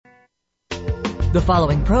The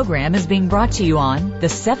following program is being brought to you on the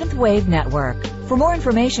Seventh Wave Network. For more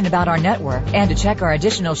information about our network and to check our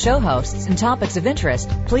additional show hosts and topics of interest,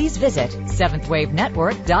 please visit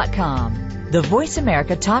seventhwavenetwork.com. The Voice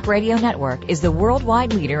America Talk Radio Network is the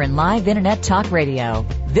worldwide leader in live Internet talk radio.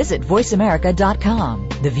 Visit voiceamerica.com.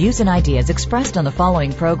 The views and ideas expressed on the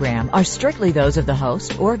following program are strictly those of the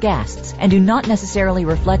host or guests and do not necessarily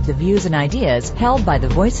reflect the views and ideas held by the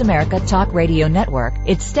Voice America Talk Radio Network,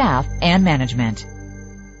 its staff, and management.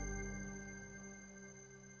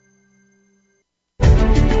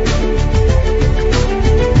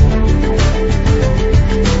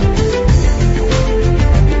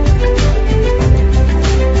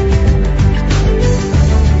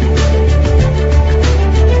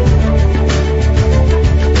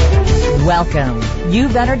 Welcome.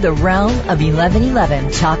 You've entered the realm of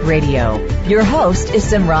 1111 Talk Radio. Your host is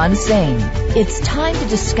Simran Singh. It's time to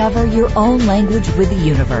discover your own language with the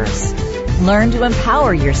universe. Learn to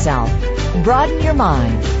empower yourself, broaden your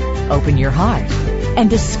mind, open your heart, and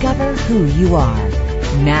discover who you are.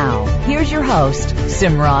 Now, here's your host,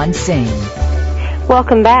 Simran Singh.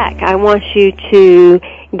 Welcome back. I want you to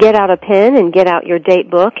get out a pen and get out your date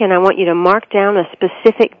book, and I want you to mark down a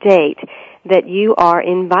specific date that you are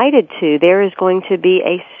invited to. There is going to be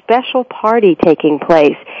a special party taking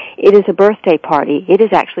place. It is a birthday party. It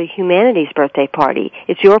is actually humanity's birthday party.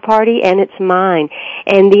 It's your party and it's mine.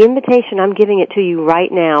 And the invitation, I'm giving it to you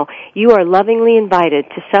right now. You are lovingly invited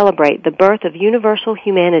to celebrate the birth of universal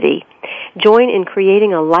humanity. Join in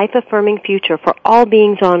creating a life-affirming future for all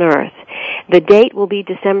beings on Earth. The date will be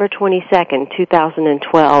December 22nd,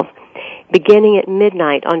 2012. Beginning at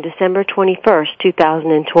midnight on December 21st,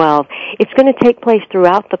 2012. It's going to take place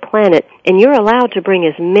throughout the planet, and you're allowed to bring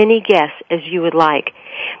as many guests as you would like.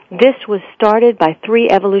 This was started by three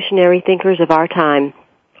evolutionary thinkers of our time.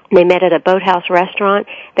 They met at a boathouse restaurant.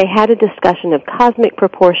 They had a discussion of cosmic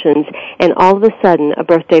proportions, and all of a sudden, a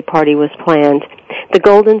birthday party was planned. The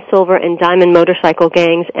Golden, Silver, and Diamond motorcycle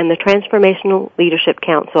gangs and the Transformational Leadership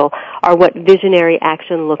Council are what visionary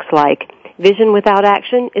action looks like. Vision without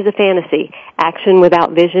action is a fantasy. Action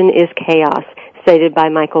without vision is chaos, stated by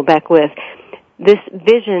Michael Beckwith. This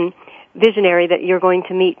visionary that you're going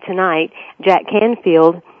to meet tonight, Jack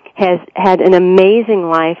Canfield, has had an amazing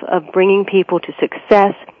life of bringing people to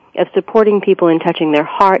success, of supporting people in touching their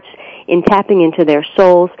hearts, in tapping into their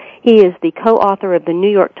souls. He is the co-author of the New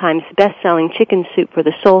York Times best-selling Chicken Soup for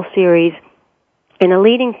the Soul series, and a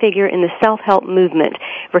leading figure in the self-help movement,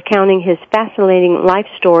 recounting his fascinating life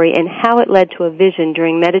story and how it led to a vision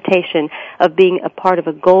during meditation of being a part of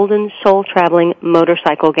a golden, soul-traveling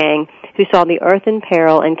motorcycle gang who saw the earth in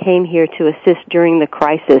peril and came here to assist during the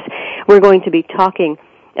crisis. We're going to be talking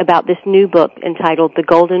about this new book entitled The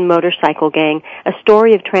Golden Motorcycle Gang, a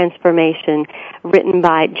story of transformation, written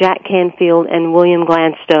by Jack Canfield and William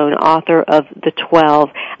Gladstone, author of The 12.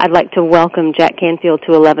 I'd like to welcome Jack Canfield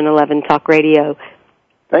to 1111 Talk Radio.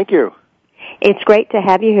 Thank you. It's great to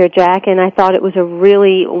have you here, Jack, and I thought it was a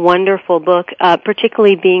really wonderful book,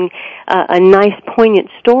 particularly being a nice, poignant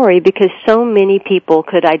story because so many people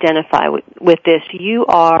could identify with this. You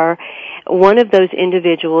are one of those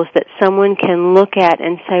individuals that someone can look at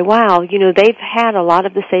and say, wow, you know, they've had a lot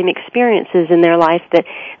of the same experiences in their life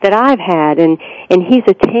that I've had, and he's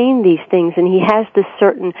attained these things, and he has this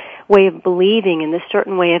certain way of believing and this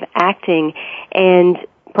certain way of acting, and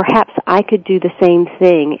perhaps I could do the same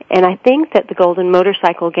thing. And I think that the Golden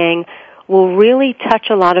Motorcycle Gang will really touch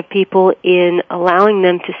a lot of people in allowing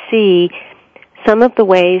them to see some of the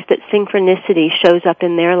ways that synchronicity shows up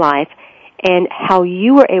in their life and how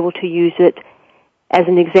you were able to use it as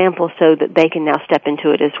an example so that they can now step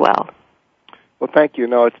into it as well. Well, thank you.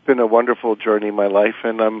 No, it's been a wonderful journey in my life.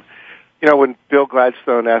 And, you know, when Bill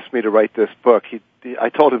Gladstone asked me to write this book, I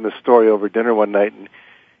told him this story over dinner one night, and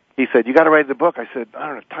he said, you got to write the book. I said, I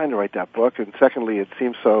don't have time to write that book. And secondly, it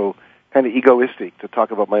seems so kind of egoistic to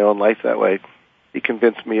talk about my own life that way. He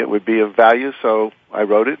convinced me it would be of value, so I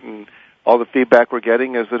wrote it, and all the feedback we're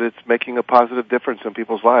getting is that it's making a positive difference in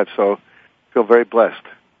people's lives. So I feel very blessed.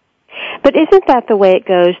 But isn't that the way it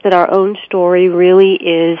goes, that our own story really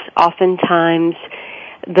is oftentimes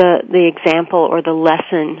the example or the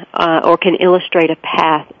lesson or can illustrate a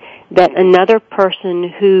path that another person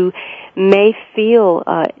who may feel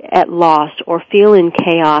at loss or feel in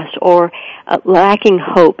chaos or lacking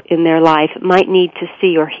hope in their life might need to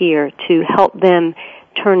see or hear to help them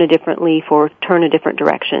turn a different leaf or turn a different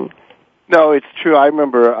direction? No, it's true. I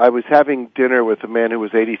remember I was having dinner with a man who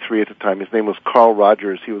was 83 at the time. His name was Carl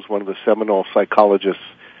Rogers. He was one of the seminal psychologists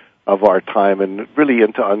of our time and really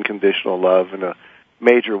into unconditional love and a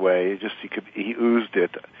major way. He oozed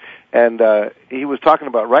it. And he was talking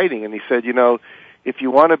about writing, and he said, if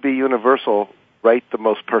you want to be universal, write the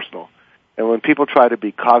most personal. And when people try to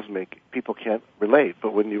be cosmic, people can't relate.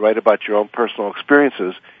 But when you write about your own personal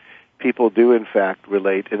experiences, people do, in fact,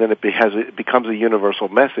 relate, and then it becomes a universal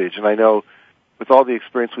message. And I know with all the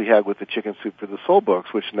experience we had with the Chicken Soup for the Soul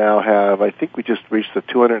books, which now have, I think we just reached the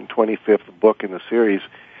 225th book in the series,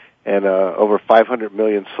 and over 500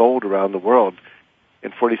 million sold around the world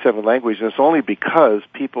in 47 languages. And it's only because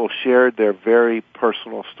people shared their very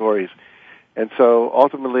personal stories. And so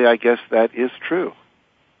ultimately, I guess that is true.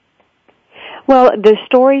 Well, the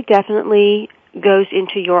story definitely goes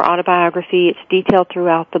into your autobiography. It's detailed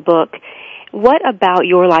throughout the book. What about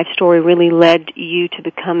your life story really led you to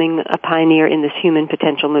becoming a pioneer in this human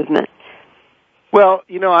potential movement? Well,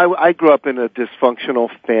 I grew up in a dysfunctional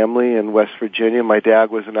family in West Virginia. My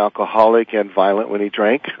dad was an alcoholic and violent when he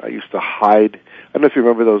drank. I used to hide. I don't know if you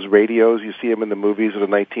remember those radios. You see them in the movies of the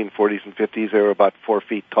 1940s and 50s. They were about 4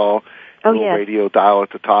 feet tall. Oh, little yes. Radio dial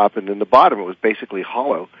at the top, and in the bottom it was basically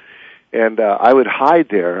hollow. And I would hide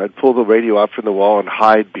there. I'd pull the radio out from the wall and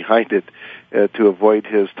hide behind it to avoid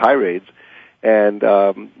his tirades. And,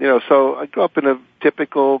 so I grew up in a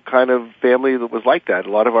typical kind of family that was like that.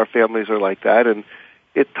 A lot of our families are like that. And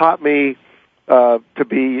it taught me to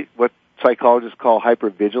be what psychologists call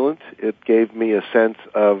hypervigilant. It gave me a sense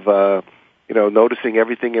of, noticing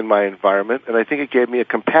everything in my environment. And I think it gave me a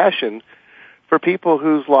compassion for people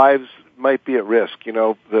whose lives might be at risk,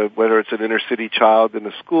 whether it's an inner city child in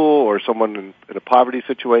a school or someone in a poverty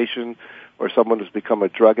situation or someone who's become a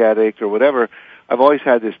drug addict or whatever. I've always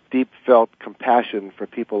had this deep felt compassion for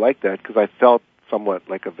people like that because I felt somewhat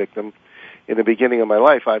like a victim in the beginning of my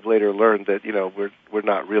life. I've later learned that, we're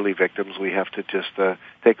not really victims. We have to just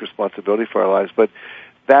take responsibility for our lives. But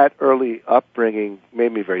that early upbringing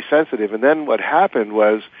made me very sensitive. And then what happened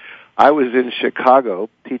was I was in Chicago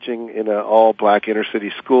teaching in an all-black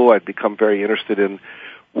inner-city school. I'd become very interested in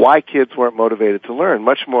why kids weren't motivated to learn,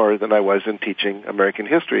 much more than I was in teaching American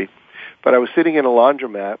history. But I was sitting in a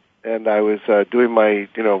laundromat, and I was doing my,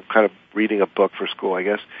 kind of reading a book for school, I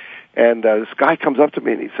guess. And this guy comes up to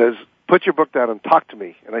me, and he says, "Put your book down and talk to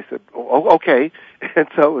me." And I said, "Oh, okay." And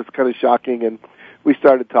so it was kind of shocking, and we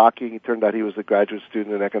started talking. It turned out he was a graduate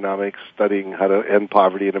student in economics, studying how to end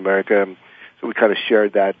poverty in America. And so we kind of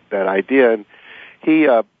shared that idea. And he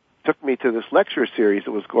took me to this lecture series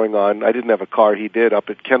that was going on. I didn't have a car. He did,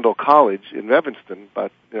 up at Kendall College in Evanston,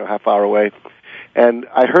 about half hour away. And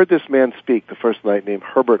I heard this man speak the first night, named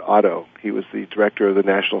Herbert Otto. He was the director of the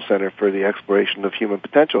National Center for the Exploration of Human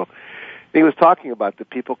Potential. And he was talking about that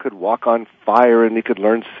people could walk on fire and you could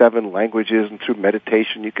learn 7 languages, and through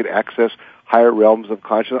meditation you could access higher realms of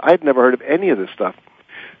consciousness. I'd never heard of any of this stuff.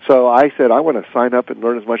 So I said, I want to sign up and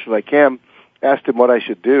learn as much as I can. Asked him what I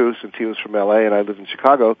should do since he was from L.A. and I lived in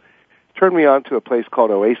Chicago. Turned me on to a place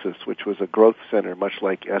called Oasis, which was a growth center, much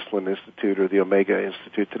like Esalen Institute or the Omega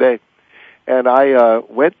Institute today. And I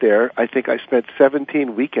went there. I think I spent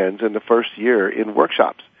 17 weekends in the first year in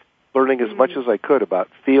workshops, learning as much as I could about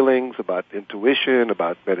feelings, about intuition,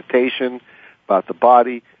 about meditation, about the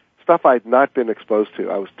body, stuff I'd not been exposed to.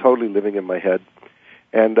 I was totally living in my head.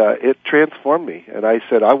 And it transformed me. And I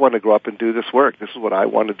said, I want to grow up and do this work. This is what I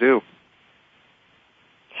want to do.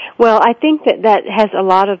 Well, I think that has a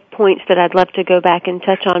lot of points that I'd love to go back and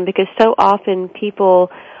touch on, because so often people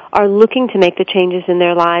are looking to make the changes in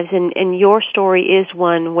their lives, and your story is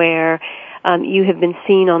one where you have been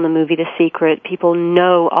seen on the movie The Secret. People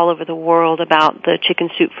know all over the world about the Chicken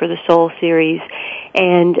Soup for the Soul series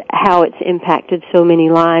and how it's impacted so many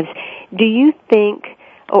lives. Do you think,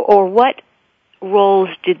 or what roles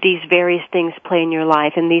did these various things play in your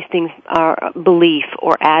life? And these things are belief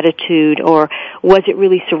or attitude, or was it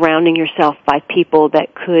really surrounding yourself by people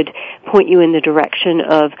that could point you in the direction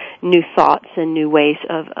of new thoughts and new ways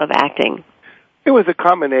of acting? It was a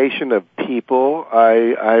combination of people.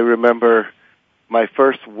 I remember my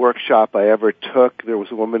first workshop I ever took. There was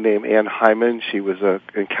a woman named Ann Hyman. She was an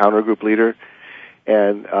encounter group leader,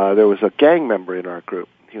 and there was a gang member in our group.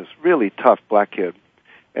 He was a really tough black kid.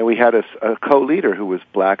 And we had a co-leader who was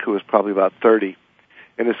black, who was probably about 30.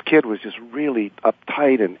 And this kid was just really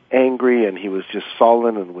uptight and angry, and he was just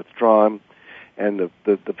sullen and withdrawn. And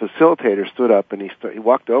the facilitator stood up, and he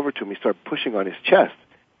walked over to him. He started pushing on his chest.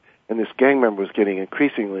 And this gang member was getting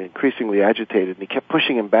increasingly agitated, and he kept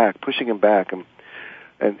pushing him back. And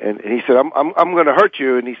he said, I'm going to hurt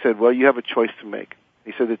you. And he said, well, you have a choice to make.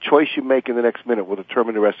 He said, the choice you make in the next minute will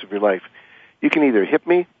determine the rest of your life. You can either hit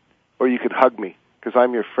me or you could hug me, because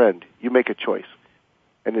I'm your friend. You make a choice.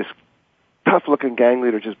 And this tough-looking gang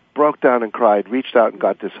leader just broke down and cried, reached out and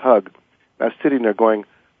got this hug. I was sitting there going,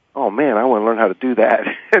 oh, man, I want to learn how to do that.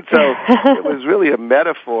 And so it was really a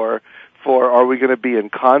metaphor for, are we going to be in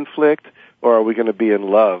conflict or are we going to be in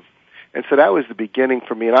love? And so that was the beginning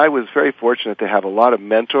for me. And I was very fortunate to have a lot of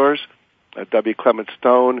mentors. W. Clement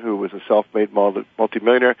Stone, who was a self-made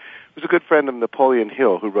multimillionaire, was a good friend of Napoleon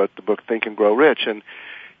Hill, who wrote the book Think and Grow Rich. And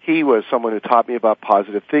he was someone who taught me about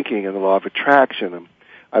positive thinking and the law of attraction. And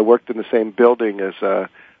I worked in the same building as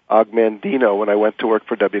Og Mandino when I went to work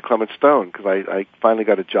for W. Clement Stone, because I finally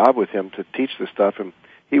got a job with him to teach this stuff. And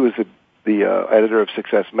he was the editor of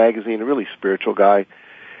Success Magazine, a really spiritual guy.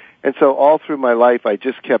 And so all through my life, I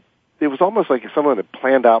just kept, it was almost like someone had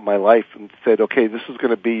planned out my life and said, okay, this is going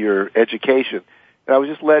to be your education. And I was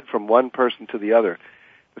just led from one person to the other.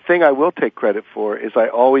 The thing I will take credit for is I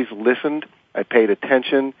always listened, I paid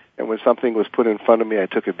attention, and when something was put in front of me, I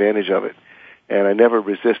took advantage of it. And I never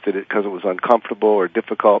resisted it because it was uncomfortable or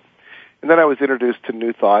difficult. And then I was introduced to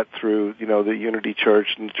New Thought through, the Unity Church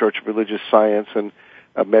and the Church of Religious Science, and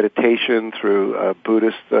meditation through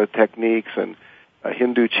Buddhist techniques and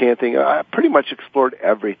Hindu chanting. I pretty much explored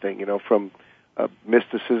everything, from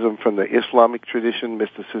mysticism from the Islamic tradition,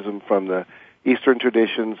 mysticism from the Eastern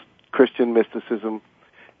traditions, Christian mysticism,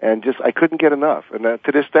 and just I couldn't get enough. And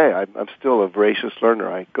to this day, I'm still a voracious learner.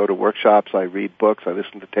 I go to workshops, I read books, I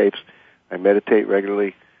listen to tapes, I meditate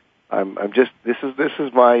regularly. I'm just this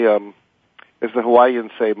is my as the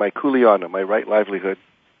Hawaiians say, my kuleana, my right livelihood.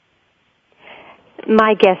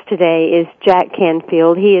 My guest today is Jack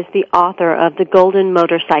Canfield. He is the author of The Golden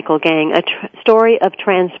Motorcycle Gang, a story of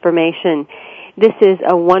transformation. This is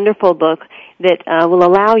a wonderful book that will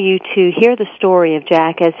allow you to hear the story of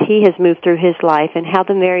Jack as he has moved through his life and how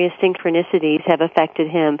the various synchronicities have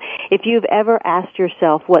affected him. If you've ever asked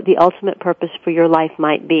yourself what the ultimate purpose for your life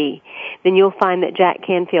might be, then you'll find that Jack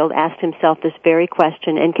Canfield asked himself this very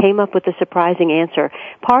question and came up with a surprising answer,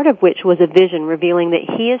 part of which was a vision revealing that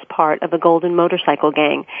he is part of a golden motorcycle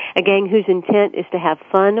gang, a gang whose intent is to have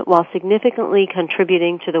fun while significantly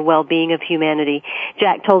contributing to the well-being of humanity.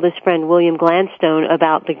 Jack told his friend William Gladstone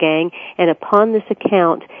about the gang, and upon this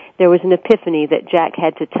account, there was an epiphany that Jack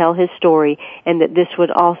had to tell his story and that this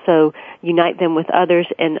would also unite them with others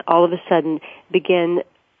and all of a sudden begin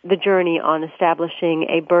the journey on establishing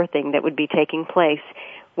a birthing that would be taking place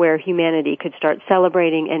where humanity could start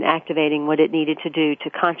celebrating and activating what it needed to do to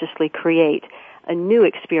consciously create a new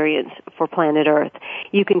experience for planet Earth.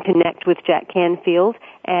 You can connect with Jack Canfield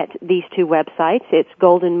at these two websites. It's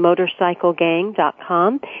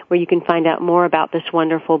goldenmotorcyclegang.com, where you can find out more about this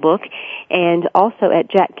wonderful book, and also at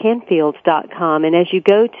jackcanfield.com. And as you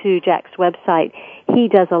go to Jack's website, he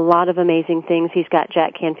does a lot of amazing things. He's got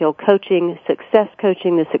Jack Canfield coaching, the success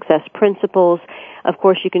principles. Of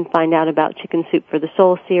course, you can find out about Chicken Soup for the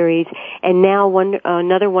Soul series, and now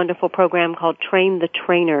another wonderful program called Train the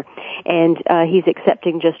Trainer. And he's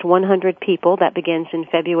accepting just 100 people. That begins in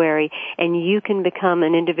February, and you can become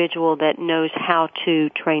an individual that knows how to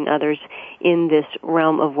train others in this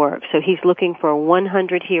realm of work. So he's looking for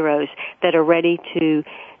 100 heroes that are ready to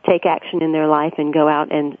take action in their life and go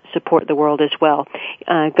out and support the world as well.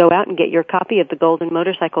 Go out and get your copy of The Golden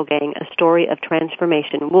Motorcycle Gang, A Story of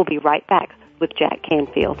Transformation. We'll be right back with Jack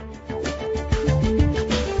Canfield.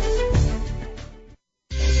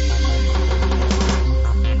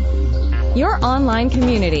 Your online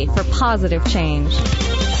community for positive change.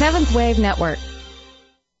 Seventh Wave Network.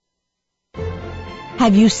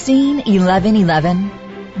 Have you seen 1111?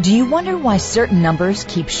 Do you wonder why certain numbers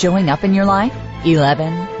keep showing up in your life?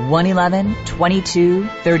 11, 111, 22,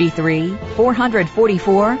 33,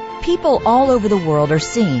 444. People all over the world are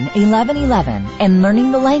seeing 1111 and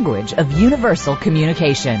learning the language of universal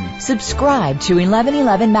communication. Subscribe to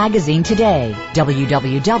 1111 Magazine today.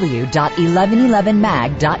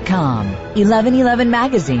 www.1111mag.com. 1111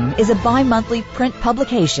 Magazine is a bi-monthly print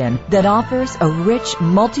publication that offers a rich,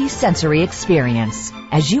 multi-sensory experience.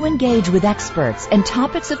 As you engage with experts and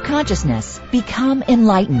topics of consciousness, become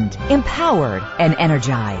enlightened, empowered, and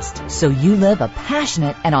energized, so you live a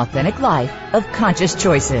passionate and authentic life of conscious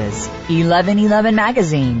choices. 1111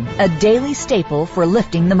 Magazine, a daily staple for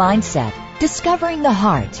lifting the mindset, discovering the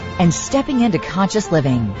heart, and stepping into conscious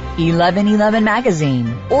living. 1111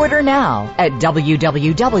 Magazine. Order now at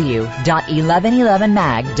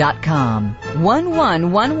www.1111mag.com.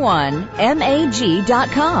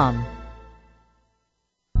 1111mag.com.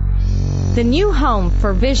 The new home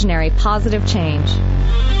for visionary positive change.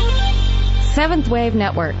 Seventh Wave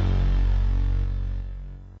Network.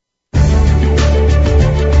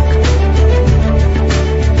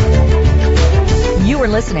 You are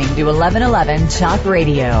listening to 1111 Talk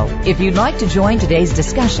Radio. If you'd like to join today's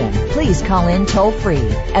discussion, please call in toll-free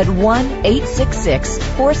at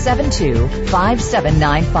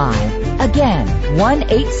 1-866-472-5795. Again,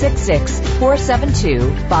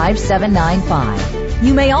 1-866-472-5795.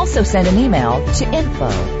 You may also send an email to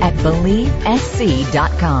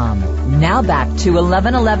info@believesc.com. Now back to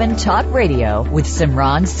 1111 Talk Radio with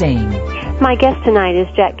Simran Singh. My guest tonight is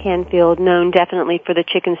Jack Canfield, known definitely for the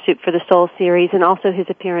Chicken Soup for the Soul series and also his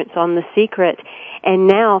appearance on The Secret, and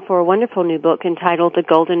now for a wonderful new book entitled The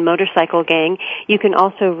Golden Motorcycle Gang. You can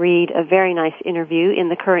also read a very nice interview in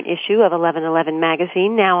the current issue of 1111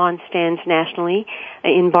 magazine, now on stands nationally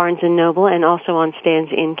in Barnes & Noble and also on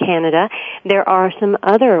stands in Canada. There are some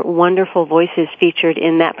other wonderful voices featured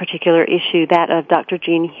in that particular issue, that of Dr.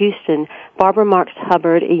 Jean Houston, Barbara Marx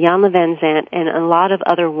Hubbard, Iyanla Van Zandt, and a lot of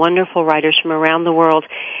other wonderful writers from around the world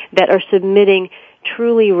that are submitting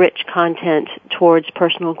truly rich content towards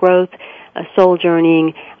personal growth, soul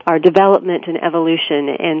journeying, our development and evolution.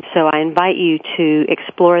 And so I invite you to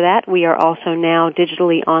explore that. We are also now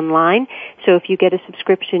digitally online. So if you get a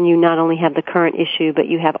subscription, you not only have the current issue, but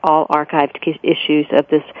you have all archived issues of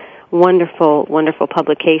this wonderful, wonderful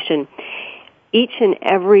publication. Each and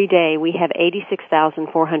every day we have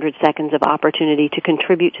 86,400 seconds of opportunity to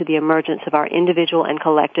contribute to the emergence of our individual and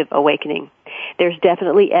collective awakening. There's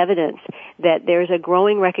definitely evidence that there's a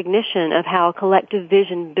growing recognition of how collective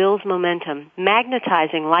vision builds momentum,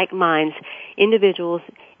 magnetizing like minds, individuals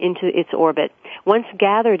into its orbit. Once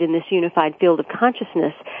gathered in this unified field of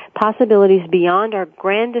consciousness, possibilities beyond our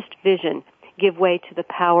grandest vision give way to the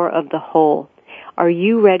power of the whole. Are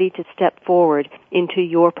you ready to step forward into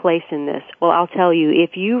your place in this? Well, I'll tell you,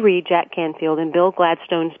 if you read Jack Canfield and Bill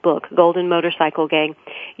Gladstone's book, Golden Motorcycle Gang,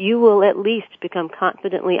 you will at least become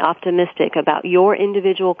confidently optimistic about your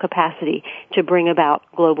individual capacity to bring about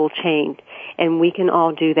global change. And we can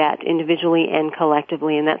all do that individually and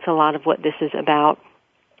collectively, and that's a lot of what this is about.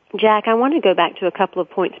 Jack, I want to go back to a couple of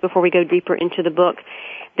points before we go deeper into the book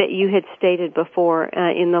that you had stated before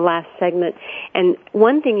in the last segment. And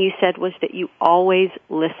one thing you said was that you always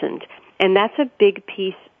listened. And that's a big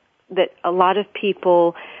piece that a lot of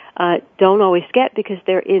people don't always get because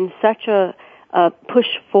they're in such a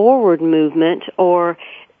push-forward movement or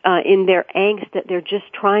in their angst that they're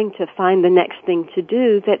just trying to find the next thing to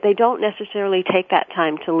do, that they don't necessarily take that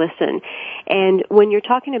time to listen. And when you're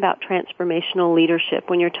talking about transformational leadership,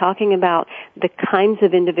 when you're talking about the kinds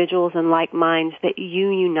of individuals and like minds that you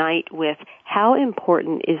unite with, how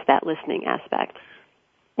important is that listening aspect?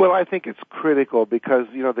 Well, I think it's critical because,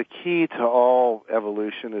 the key to all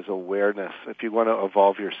evolution is awareness. If you want to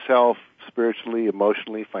evolve yourself spiritually,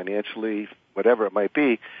 emotionally, financially, whatever it might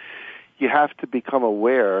be, you have to become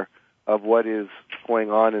aware of what is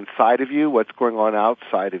going on inside of you, what's going on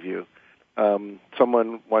outside of you.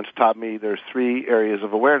 Someone once taught me there's 3 areas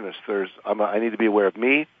of awareness. I need to be aware of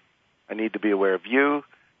me, I need to be aware of you,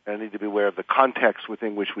 and I need to be aware of the context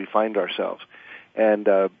within which we find ourselves. And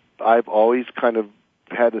I've always kind of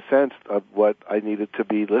had a sense of what I needed to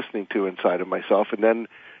be listening to inside of myself. And then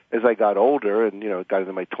as I got older and, got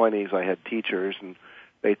into my 20s, I had teachers, and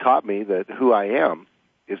they taught me that who I am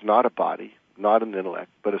is not a body, not an intellect,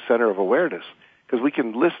 but a center of awareness. Because we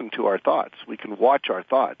can listen to our thoughts. We can watch our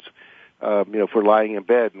thoughts. If we're lying in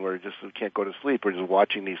bed and we can't go to sleep, we're just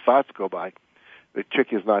watching these thoughts go by. The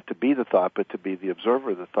trick is not to be the thought, but to be the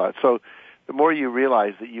observer of the thought. So the more you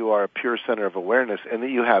realize that you are a pure center of awareness and that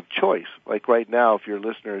you have choice, like right now, if your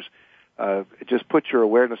listeners just put your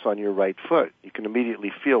awareness on your right foot, you can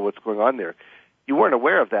immediately feel what's going on there. You weren't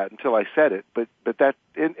aware of that until I said it, but that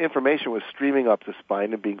information was streaming up the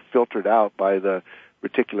spine and being filtered out by the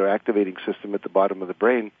reticular activating system at the bottom of the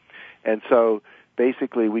brain. And so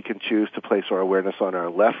basically we can choose to place our awareness on our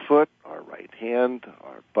left foot, our right hand,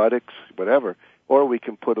 our buttocks, whatever, or we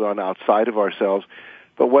can put it on outside of ourselves.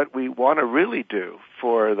 But what we want to really do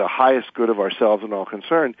for the highest good of ourselves and all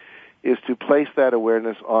concerned is to place that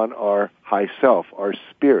awareness on our high self, our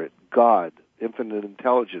spirit, God, infinite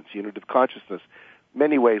intelligence, unit of consciousness.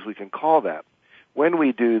 Many ways we can call that. When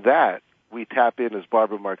we do that, we tap in, as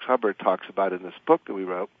Barbara Marx Hubbard talks about in this book that we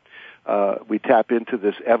wrote, we tap into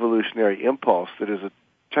this evolutionary impulse that is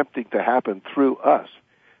attempting to happen through us.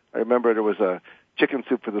 I remember there was a Chicken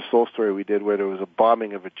Soup for the Soul story we did where there was a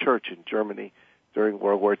bombing of a church in Germany during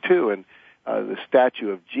World War II, and the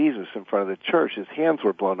statue of Jesus in front of the church, his hands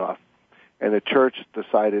were blown off. And the church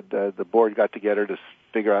decided, the board got together to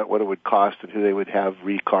figure out what it would cost and who they would have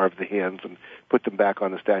recarve the hands and put them back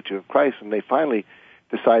on the statue of Christ. And they finally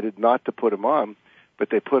decided not to put them on, but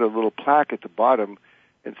they put a little plaque at the bottom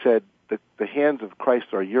and said, the hands of Christ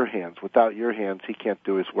are your hands. Without your hands, he can't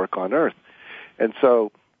do his work on earth. And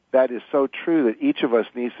so that is so true that each of us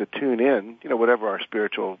needs to tune in, whatever our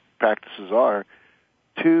spiritual practices are,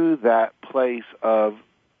 to that place of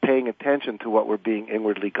paying attention to what we're being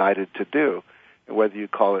inwardly guided to do. And whether you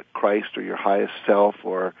call it Christ or your highest self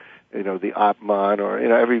or, the Atman or,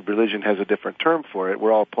 every religion has a different term for it.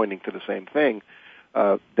 We're all pointing to the same thing.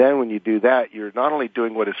 Then when you do that, you're not only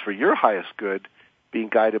doing what is for your highest good, being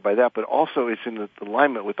guided by that, but also it's in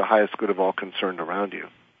alignment with the highest good of all concerned around you.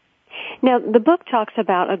 Now, the book talks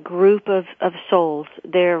about a group of souls.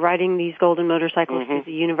 They're riding these golden motorcycles through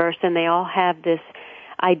the universe, and they all have this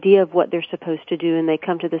idea of what they're supposed to do, and they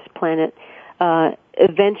come to this planet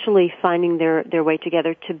eventually finding their way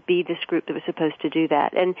together to be this group that was supposed to do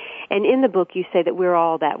that. And in the book you say that we're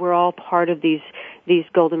all that. We're all part of these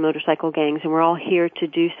golden motorcycle gangs, and we're all here to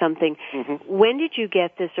do something. When did you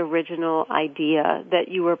get this original idea that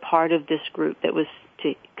you were part of this group that was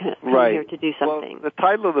to come here to do something? Well, the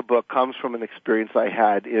title of the book comes from an experience I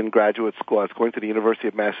had in graduate school. I was going to the University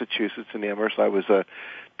of Massachusetts in Amherst. I was a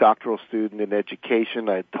doctoral student in education.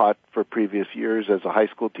 I had taught for previous years as a high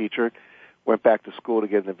school teacher. Went back to school to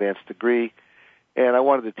get an advanced degree, and I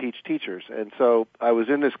wanted to teach teachers. And so I was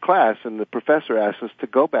in this class, and the professor asked us to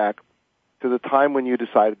go back to the time when you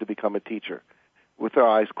decided to become a teacher with their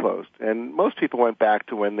eyes closed. And most people went back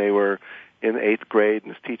to when they were in 8th grade,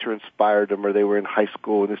 and this teacher inspired them, or they were in high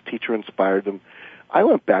school, and this teacher inspired them. I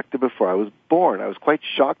went back to before I was born. I was quite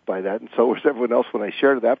shocked by that, and so was everyone else when I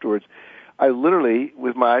shared it afterwards. I literally,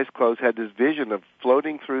 with my eyes closed, had this vision of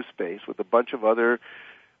floating through space with a bunch of other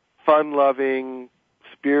fun-loving,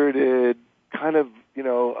 spirited, kind of,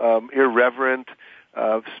 irreverent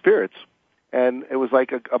spirits. And it was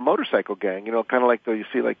like a motorcycle gang, kind of like you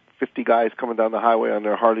see like 50 guys coming down the highway on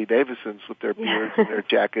their Harley Davidsons with their beards and their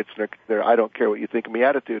jackets and their I don't care what you think of me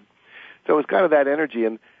attitude. So it was kind of that energy.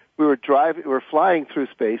 And we were flying through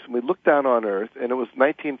space, and we looked down on Earth, and it was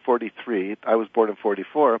 1943. I was born in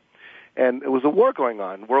 44. And it was a war going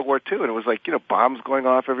on, World War II, and it was like, bombs going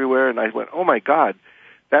off everywhere. And I went, oh, my God,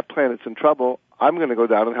 that planet's in trouble. I'm going to go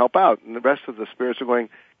down and help out. And the rest of the spirits are going,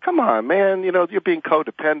 come on, man, you're being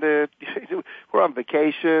codependent. We're on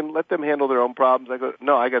vacation. Let them handle their own problems. I go,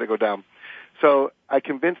 no, I got to go down. So I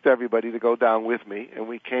convinced everybody to go down with me, and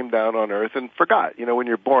we came down on Earth and forgot. When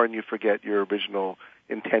you're born, you forget your original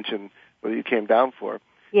intention, what you came down for.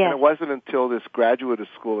 Yeah. And it wasn't until this graduate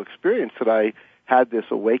school experience that I had this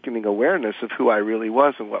awakening awareness of who I really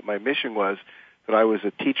was and what my mission was, that I was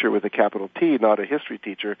a teacher with a capital T, not a history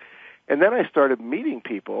teacher. And then I started meeting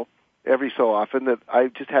people every so often that I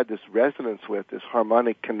just had this resonance with, this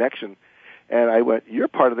harmonic connection. And I went, you're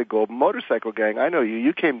part of the Golden Motorcycle Gang. I know you.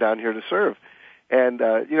 You came down here to serve. And,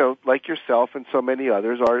 like yourself and so many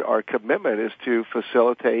others, our commitment is to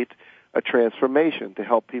facilitate a transformation, to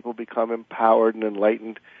help people become empowered and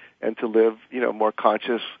enlightened and to live, more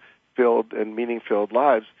conscious-filled and meaning-filled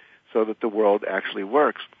lives so that the world actually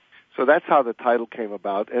works. So that's how the title came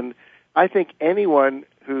about. And I think anyone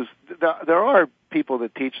there are people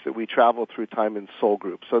that teach that we travel through time in soul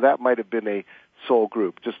groups. So that might have been a soul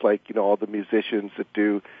group, just like, all the musicians that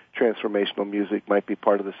do transformational music might be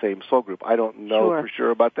part of the same soul group. I don't know for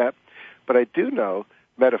sure about that. But I do know,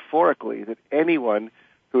 metaphorically, that anyone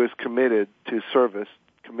who is committed to service,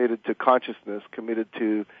 committed to consciousness, committed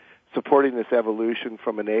to supporting this evolution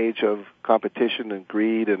from an age of competition and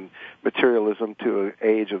greed and materialism to an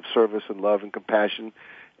age of service and love and compassion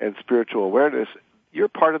and spiritual awareness, you're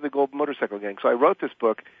part of the Golden Motorcycle Gang. So I wrote this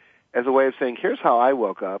book as a way of saying, here's how I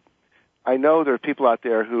woke up. I know there are people out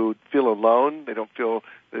there who feel alone. They don't feel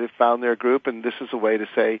that they've found their group, and this is a way to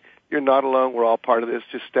say, you're not alone. We're all part of this.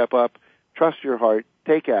 Just step up, trust your heart,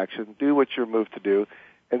 take action, do what you're moved to do,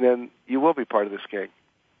 and then you will be part of this gang.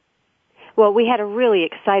 Well, we had a really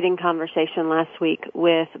exciting conversation last week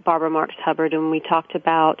with Barbara Marks Hubbard, and we talked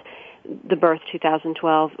about the birth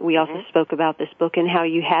 2012. We also spoke about this book and how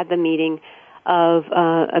you had the meeting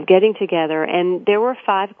of getting together, and there were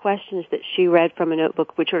 5 questions that she read from a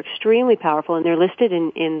notebook, which are extremely powerful, and they're listed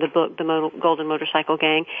in the book, The Golden Motorcycle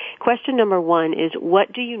Gang. Question number 1 is,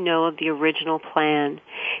 what do you know of the original plan?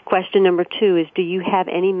 Question number 2 is, do you have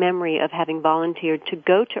any memory of having volunteered to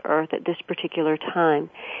go to Earth at this particular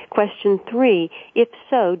time? Question 3, if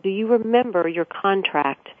so, do you remember your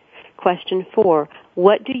contract? Question 4,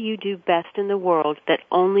 what do you do best in the world that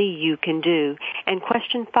only you can do? And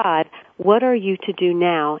question 5, what are you to do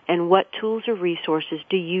now, and what tools or resources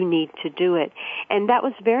do you need to do it? And that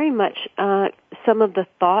was very much some of the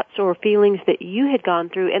thoughts or feelings that you had gone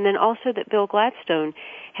through, and then also that Bill Gladstone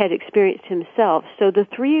had experienced himself. So the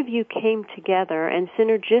 3 of you came together and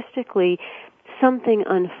synergistically something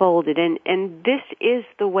unfolded. And this is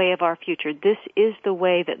the way of our future. This is the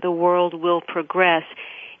way that the world will progress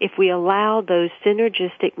if we allow those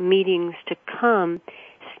synergistic meetings to come,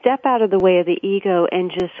 step out of the way of the ego,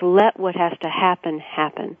 and just let what has to happen,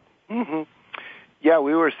 happen. Mm-hmm. Yeah,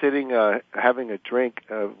 we were sitting having a drink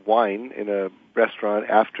of wine in a restaurant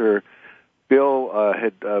after Bill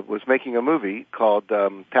was making a movie called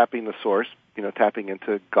Tapping the Source, tapping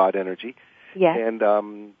into God energy. Yes.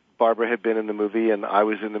 And Barbara had been in the movie, and I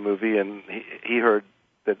was in the movie, and he heard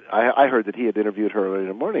that I heard that he had interviewed her early in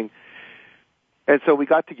the morning. And so we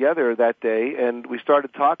got together that day, and we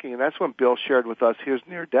started talking, and that's when Bill shared with us his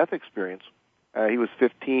near-death experience. He was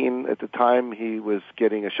 15 at the time. He was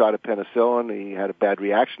getting a shot of penicillin. He had a bad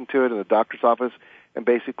reaction to it in the doctor's office and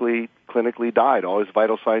basically clinically died. All his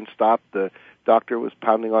vital signs stopped. The doctor was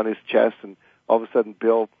pounding on his chest, and all of a sudden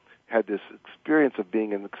Bill had this experience of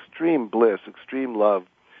being in extreme bliss, extreme love,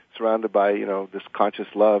 surrounded by, this conscious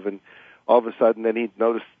love. And all of a sudden then he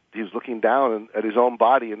noticed he was looking down at his own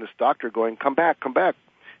body, and this doctor going, come back, come back.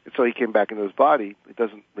 And so he came back into his body. He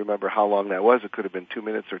doesn't remember how long that was. It could have been 2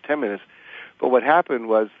 minutes or 10 minutes. But what happened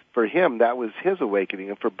was, for him, that was his awakening.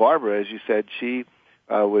 And for Barbara, as you said, she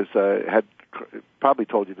had probably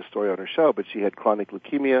told you the story on her show, but she had chronic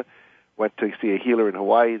leukemia, went to see a healer in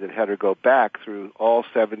Hawaii that had her go back through all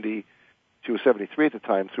 70, she was 73 at the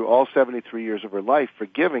time, through all 73 years of her life,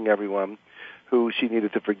 forgiving everyone who she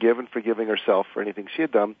needed to forgive and forgiving herself for anything she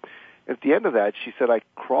had done. At the end of that, she said, I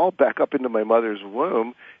crawled back up into my mother's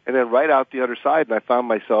womb and then right out the other side, and I found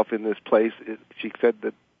myself in this place. She said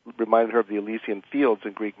that reminded her of the Elysian fields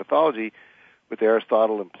in Greek mythology with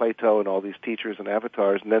Aristotle and Plato and all these teachers and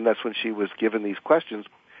avatars. And then that's when she was given these questions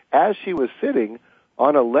as she was sitting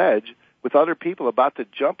on a ledge with other people about to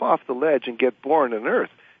jump off the ledge and get born on Earth.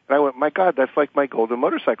 And I went, my God, that's like my golden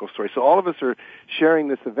motorcycle story. So all of us are sharing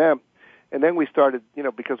this event. And then we started,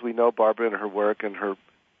 because we know Barbara and her work and her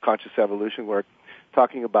conscious evolution work,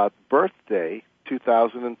 talking about birthday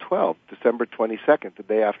 2012, December 22nd, the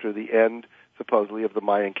day after the end, supposedly, of the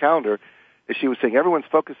Mayan calendar. As she was saying, everyone's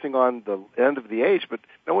focusing on the end of the age, but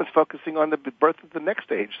no one's focusing on the birth of the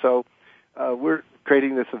next age. So we're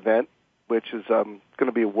creating this event, which is going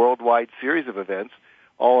to be a worldwide series of events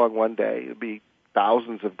all on one day. It'll be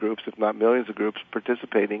thousands of groups, if not millions of groups,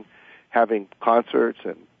 participating, having concerts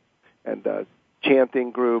and chanting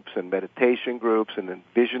groups and meditation groups and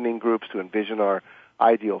envisioning groups to envision our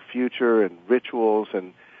ideal future and rituals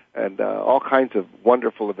and all kinds of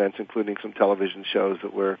wonderful events, including some television shows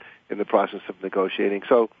that we're in the process of negotiating.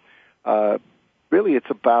 So really it's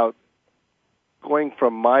about going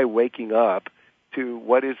from my waking up to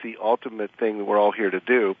what is the ultimate thing that we're all here to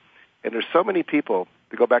do. And there's so many people,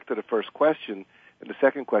 to go back to the first question and the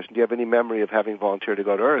second question, do you have any memory of having volunteered to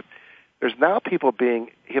go to Earth? There's now people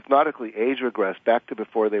being hypnotically age regressed back to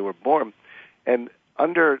before they were born. And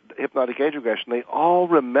under hypnotic age regression, they all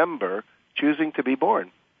remember choosing to be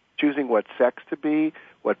born, choosing what sex to be,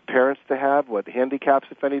 what parents to have, what handicaps,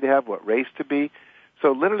 if any, to have, what race to be.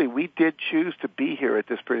 So literally, we did choose to be here at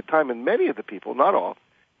this period of time. And many of the people, not all,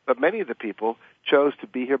 but many of the people chose to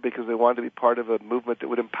be here because they wanted to be part of a movement that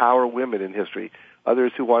would empower women in history,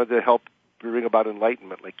 others who wanted to help bring about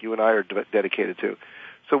enlightenment, like you and I are dedicated to.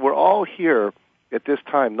 So we're all here at this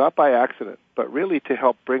time, not by accident, but really to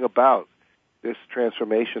help bring about this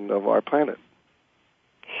transformation of our planet.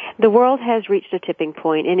 The world has reached a tipping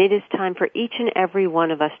point, and it is time for each and every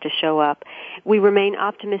one of us to show up. We remain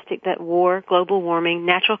optimistic that war, global warming,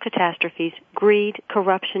 natural catastrophes, greed,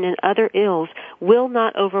 corruption, and other ills will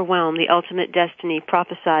not overwhelm the ultimate destiny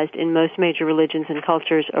prophesied in most major religions and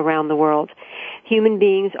cultures around the world. Human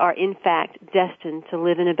beings are, in fact, destined to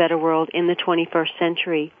live in a better world in the 21st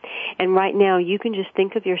century. And right now, you can just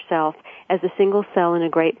think of yourself as a single cell in a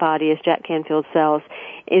great body, as Jack Canfield says.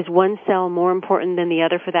 Is one cell more important than the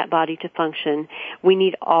other for that body to function? We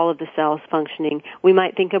need all of the cells functioning. We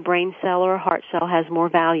might think a brain cell or a heart cell has more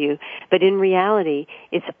value, but in reality,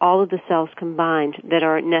 it's all of the cells combined that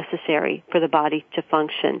are necessary for the body to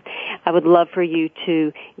function. I would love for you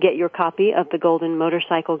to get your copy of The Golden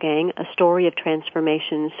Motorcycle Gang, A Story of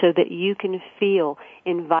Transformation, so that you can feel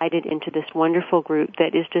invited into this wonderful group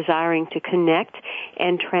that is desiring to connect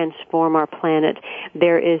and transform our planet.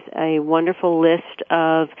 There is a wonderful list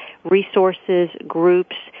of resources,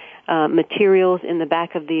 groups, materials in the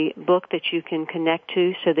back of the book that you can connect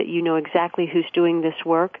to so that you know exactly who's doing this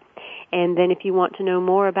work. And then if you want to know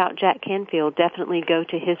more about Jack Canfield, definitely go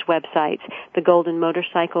to his websites,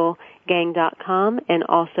 thegoldenmotorcyclegang.com and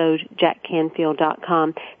also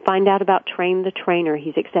jackcanfield.com. Find out about Train the Trainer.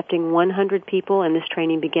 He's accepting 100 people, and this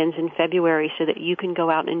training begins in February so that you can go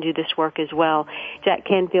out and do this work as well. Jack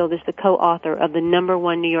Canfield is the co-author of the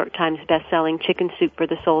 #1 New York Times bestselling Chicken Soup for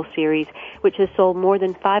the Soul series, which has sold more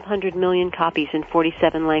than 500 million copies in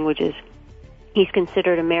 47 languages. He's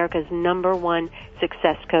considered America's #1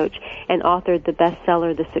 success coach and authored the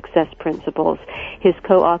bestseller, The Success Principles. His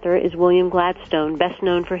co-author is William Gladstone, best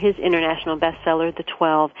known for his international bestseller, The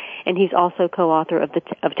 12, and he's also co-author of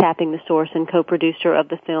Tapping the Source and co-producer of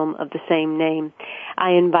the film of the same name.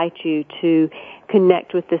 I invite you to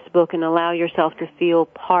connect with this book and allow yourself to feel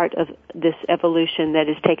part of this evolution that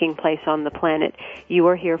is taking place on the planet. You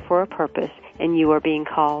are here for a purpose, and you are being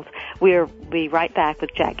called. We'll be right back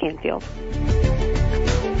with Jack Canfield.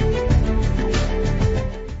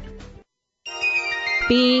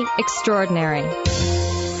 Be extraordinary.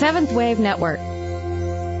 Seventh Wave Network.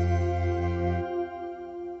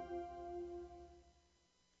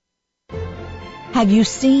 Have you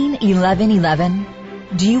seen 1111?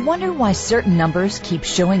 Do you wonder why certain numbers keep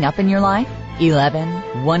showing up in your life? 11,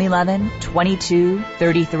 111, 22,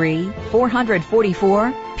 33,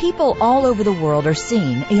 444. People all over the world are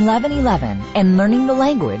seeing 1111 and learning the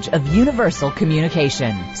language of universal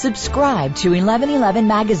communication. Subscribe to 1111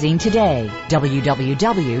 Magazine today.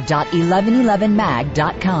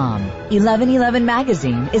 www.1111mag.com. 1111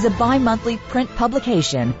 Magazine is a bi-monthly print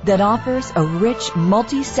publication that offers a rich,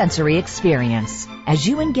 multi-sensory experience. As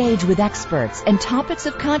you engage with experts and topics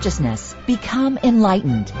of consciousness, become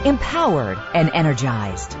enlightened, empowered, and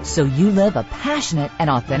energized, so you live a passionate and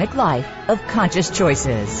authentic life of conscious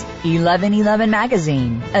choices. 1111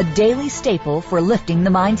 Magazine, a daily staple for lifting the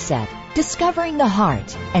mindset, discovering the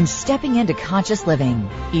heart, and stepping into conscious living.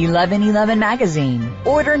 1111 Magazine.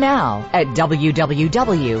 Order now at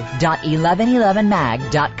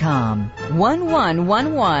www.1111mag.com.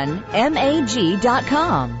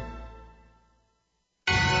 1111mag.com.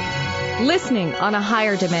 Listening on a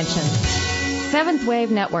higher dimension. Seventh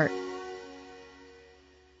Wave Network.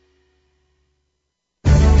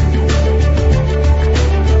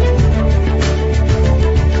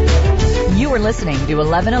 You are listening to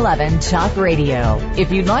 1111 Talk Radio.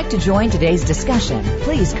 If you'd like to join today's discussion,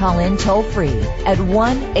 please call in toll-free at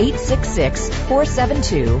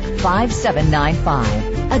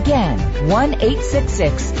 1-866-472-5795. Again,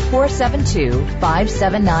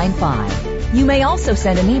 1-866-472-5795. You may also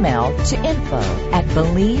send an email to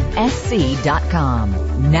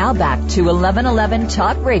info@believesc.com. Now back to 1111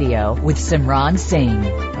 Talk Radio with Simran Singh.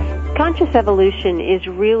 Conscious evolution is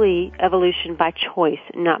really evolution by choice,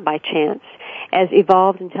 not by chance. As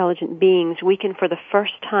evolved intelligent beings, we can for the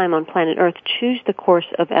first time on planet Earth choose the course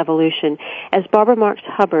of evolution. As Barbara Marx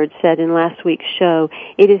Hubbard said in last week's show,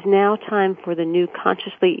 it is now time for the new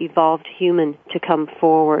consciously evolved human to come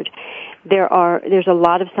forward. There's a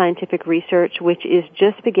lot of scientific research which is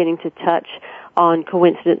just beginning to touch on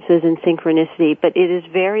coincidences and synchronicity, but it is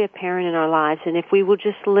very apparent in our lives, and if we will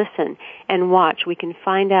just listen and watch, we can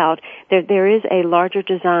find out that there is a larger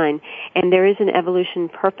design and there is an evolution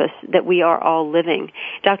purpose that we are all living.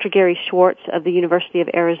 Dr. Gary Schwartz of the University of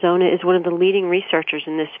Arizona is one of the leading researchers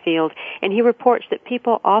in this field, and he reports that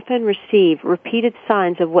people often receive repeated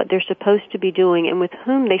signs of what they're supposed to be doing and with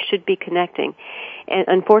whom they should be connecting. And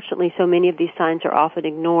unfortunately, so many of these signs are often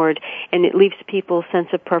ignored, and it leaves people's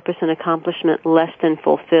sense of purpose and accomplishment less than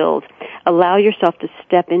fulfilled. Allow yourself to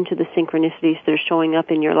step into the synchronicities that are showing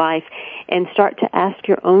up in your life and start to ask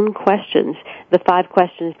your own questions, the 5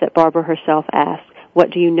 questions that Barbara herself asked.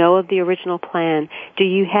 What do you know of the original plan? Do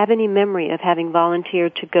you have any memory of having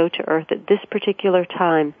volunteered to go to Earth at this particular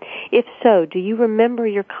time? If so, do you remember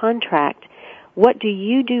your contract? What do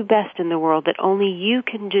you do best in the world that only you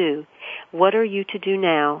can do? What are you to do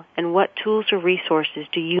now, and what tools or resources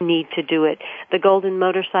do you need to do it? The Golden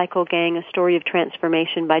Motorcycle Gang, A Story of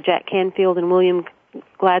Transformation by Jack Canfield and William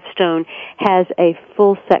Gladstone, has a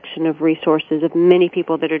full section of resources of many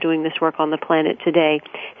people that are doing this work on the planet today.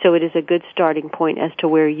 So it is a good starting point as to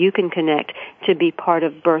where you can connect to be part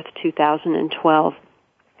of Birth 2012.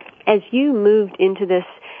 As you moved into this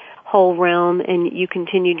whole realm and you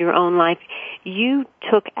continued your own life, you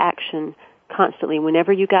took action constantly.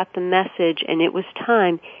 Whenever you got the message and it was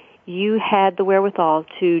time, you had the wherewithal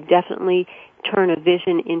to definitely turn a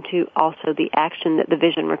vision into also the action that the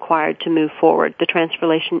vision required to move forward. The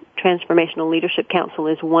Transformational Leadership Council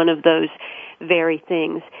is one of those very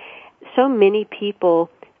things. So many people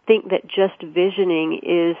think that just visioning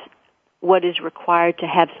is what is required to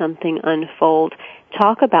have something unfold.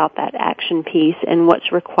 Talk about that action piece and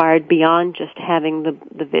what's required beyond just having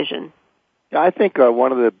the vision. Yeah, I think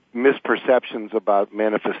one of the misperceptions about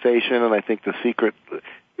manifestation, and I think The Secret,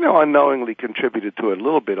 unknowingly contributed to it a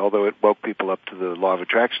little bit, although it woke people up to the law of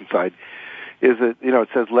attraction side, is that, it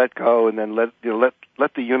says let go and then let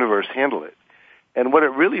the universe handle it. And what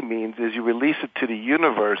it really means is you release it to the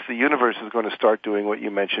universe is going to start doing what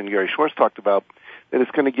you mentioned, Gary Schwartz talked about, that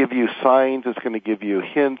it's going to give you signs, it's going to give you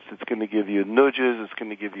hints, it's going to give you nudges, it's going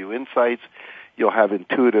to give you insights, you'll have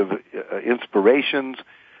intuitive inspirations,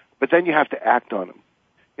 but then you have to act on them.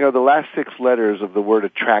 The last 6 letters of the word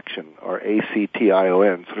attraction are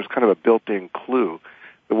ACTION, so there's kind of a built-in clue.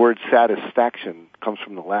 The word satisfaction comes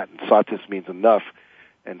from the Latin. Satis means enough,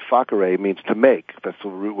 and facere means to make. That's the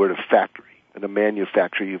root word of factory. In a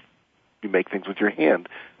manufactory, you make things with your hand,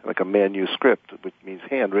 like a manuscript, which means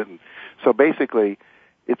handwritten. So basically,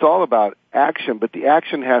 it's all about action, but the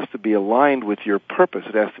action has to be aligned with your purpose.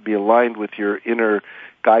 It has to be aligned with your inner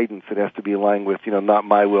guidance. It has to be aligned with, not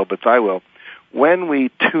my will, but thy will. When we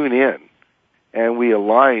tune in and we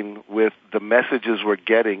align with the messages we're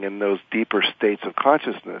getting in those deeper states of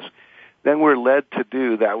consciousness, then we're led to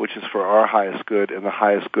do that which is for our highest good and the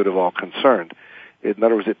highest good of all concerned. In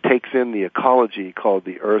other words, it takes in the ecology called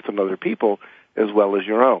the earth and other people as well as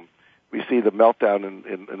your own. We see the meltdown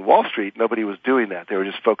in Wall Street. Nobody was doing that. They were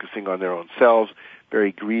just focusing on their own selves,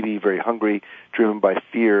 very greedy, very hungry, driven by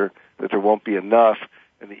fear that there won't be enough,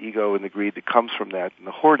 and the ego and the greed that comes from that, and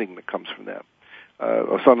the hoarding that comes from that. I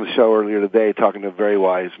was on the show earlier today talking to a very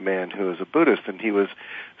wise man who is a Buddhist, and he was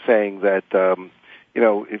saying that,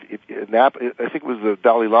 if an apple, I think it was the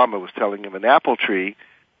Dalai Lama was telling him, an apple tree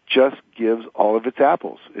just gives all of its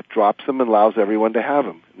apples. It drops them and allows everyone to have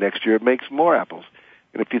them. Next year it makes more apples.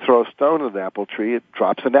 And if you throw a stone at an apple tree, it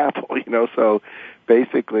drops an apple, So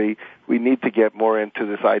basically, we need to get more into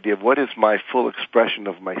this idea of what is my full expression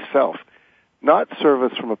of myself. Not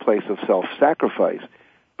service from a place of self-sacrifice,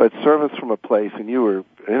 but service from a place, and you were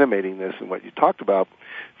intimating this in what you talked about,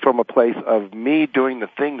 from a place of me doing the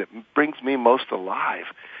thing that brings me most alive.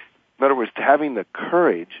 In other words, having the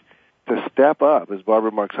courage to step up, as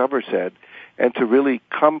Barbara Marx Hubbard said, and to really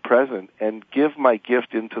come present and give my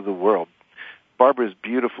gift into the world. Barbara is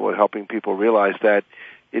beautiful at helping people realize that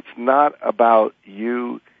it's not about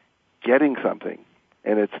you getting something,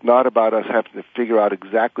 and it's not about us having to figure out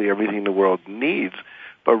exactly everything the world needs,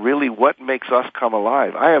 but really what makes us come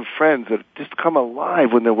alive. I have friends that just come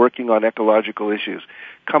alive when they're working on ecological issues,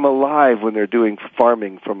 come alive when they're doing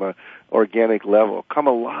farming from a organic level, come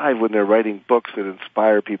alive when they're writing books that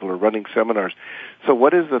inspire people or running seminars. So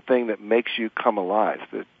what is the thing that makes you come alive,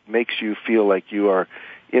 that makes you feel like you are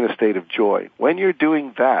in a state of joy? When you're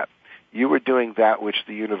doing that, you are doing that which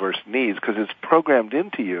the universe needs because it's programmed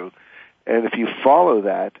into you. And if you follow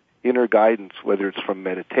that inner guidance, whether it's from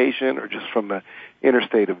meditation or just from the inner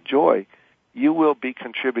state of joy, you will be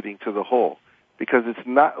contributing to the whole. Because it's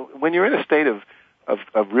not, when you're in a state of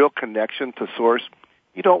real connection to source,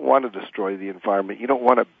 you don't want to destroy the environment. You don't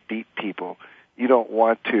want to beat people. You don't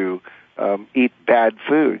want to eat bad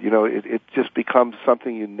food. It just becomes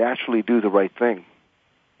something you naturally do the right thing.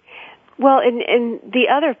 Well, and the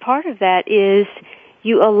other part of that is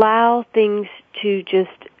you allow things to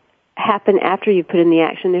just happen after you put in the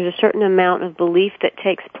action. There's a certain amount of belief that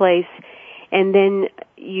takes place, and then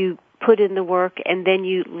you put in the work, and then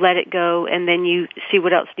you let it go, and then you see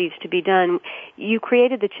what else needs to be done. You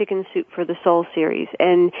created the Chicken Soup for the Soul series,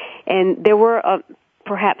 and there were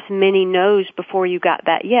perhaps many no's before you got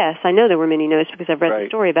that yes. I know there were many no's because I've read the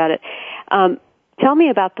story about it. Tell me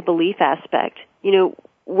about the belief aspect.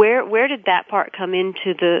 Where did that part come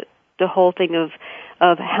into the whole thing of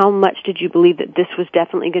how much did you believe that this was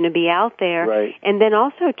definitely going to be out there? Right. And then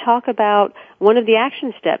also talk about one of the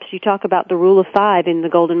action steps. You talk about the rule of 5 in the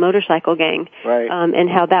Golden Motorcycle Gang, right. And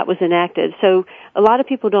how that was enacted. So a lot of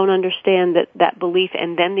people don't understand that belief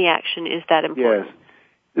and then the action is that important.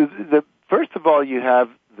 Yes. First of all, you have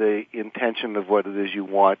the intention of what it is you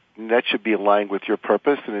want, and that should be aligned with your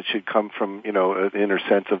purpose, and it should come from, an inner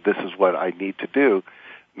sense of this is what I need to do,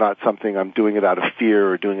 not something I'm doing it out of fear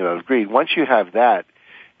or doing it out of greed. Once you have that,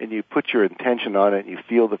 and you put your intention on it, and you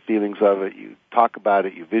feel the feelings of it, you talk about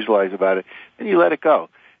it, you visualize about it, and you let it go.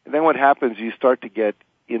 And then what happens, you start to get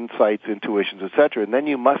insights, intuitions, etc., and then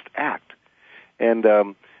you must act. And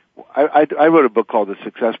I wrote a book called The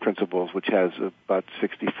Success Principles, which has about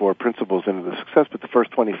 64 principles into the success, but the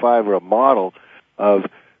first 25 are a model of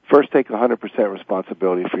first take 100%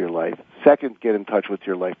 responsibility for your life. Second, get in touch with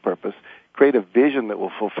your life purpose. Create a vision that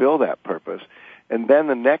will fulfill that purpose. And then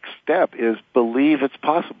the next step is believe it's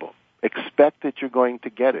possible. Expect that you're going to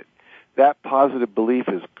get it. that positive belief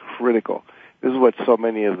is critical. This is what so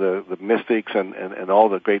many of the mystics and all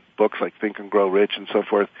the great books like Think and Grow Rich and so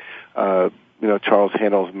forth, Charles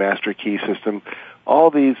Handel's Master Key System,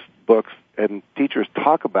 all these books and teachers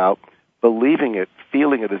talk about believing it,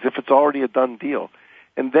 feeling it as if it's already a done deal.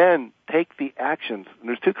 And then take the actions. And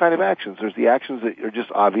there's two kinds of actions. There's the actions that are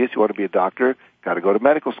just obvious. You want to be a doctor, got to go to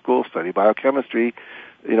medical school, study biochemistry,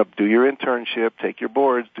 do your internship, take your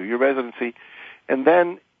boards, do your residency. And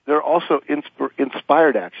then there are also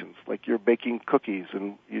inspired actions, like you're baking cookies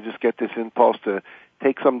and you just get this impulse to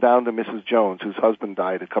take some down to Mrs. Jones, whose husband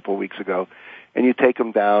died a couple of weeks ago, and you take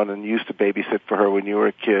them down and you used to babysit for her when you were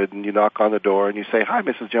a kid, and you knock on the door and you say, "Hi,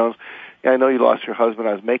 Mrs. Jones. Yeah, I know you lost your husband.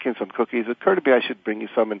 I was making some cookies. It occurred to me I should bring you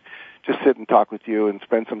some and just sit and talk with you and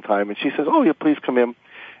spend some time." And she says, "Oh, yeah, please come in."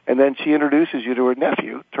 And then she introduces you to her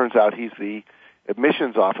nephew. Turns out he's the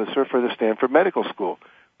admissions officer for the Stanford Medical School.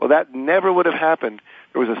 Well, that never would have happened.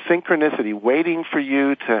 There was a synchronicity waiting for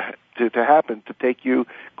you to happen to take you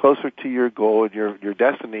closer to your goal and your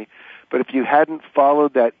destiny. But if you hadn't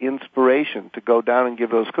followed that inspiration to go down and give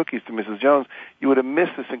those cookies to Mrs. Jones, you would have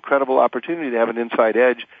missed this incredible opportunity to have an inside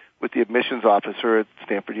edge with the admissions officer at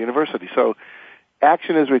Stanford University. So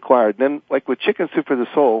action is required. Then, like with Chicken Soup for the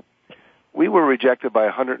Soul, we were rejected by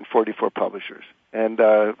 144 publishers. And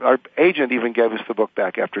our agent even gave us the book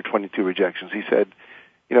back after 22 rejections. He said,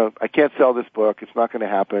 I can't sell this book. It's not going to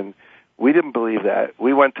happen. We didn't believe that.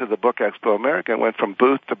 We went to the Book Expo America and went from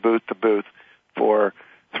booth to booth to booth for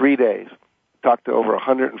 3 days, talked to over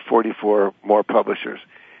 144 more publishers.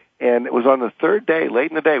 And it was on the third day, late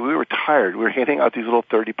in the day, we were tired. We were handing out these little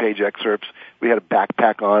 30-page excerpts. We had a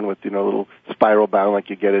backpack on with, little spiral bound like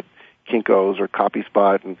you get at Kinko's or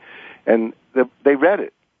CopySpot. And they read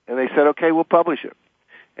it. And they said, "Okay, we'll publish it."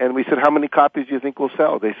 And we said, "How many copies do you think we'll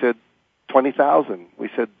sell?" They said, 20,000. We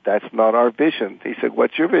said, "That's not our vision." He said,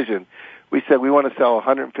 "What's your vision?" We said, "We want to sell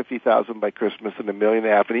 150,000 by Christmas and 1.5 million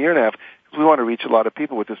in a year and a half because we want to reach a lot of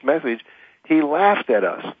people with this message." He laughed at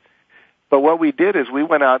us. But what we did is we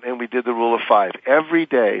went out and we did the rule of 5 every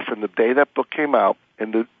day from the day that book came out.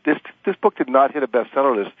 And this book did not hit a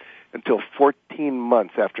bestseller list until 14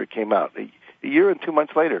 months after it came out, a year and 2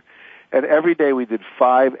 months later. And every day we did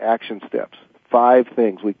 5 action steps, 5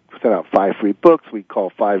 things. We sent out 5 free books. We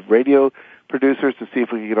called 5 radio producers to see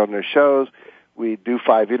if we could get on their shows. We do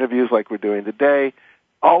 5 interviews like we're doing today.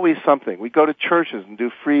 Always something. We go to churches and do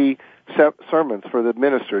free sermons for the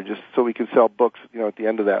minister just so we can sell books, at the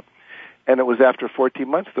end of that. And it was after 14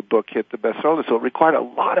 months the book hit the bestseller list. So it required a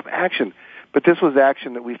lot of action. But this was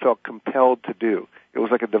action that we felt compelled to do. It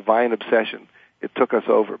was like a divine obsession. It took us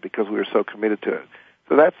over because we were so committed to it.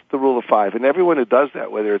 So that's the rule of 5. And everyone who does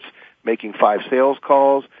that, whether it's making 5 sales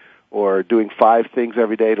calls or doing 5 things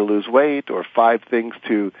every day to lose weight or 5 things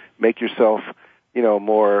to make yourself,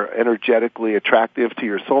 more energetically attractive to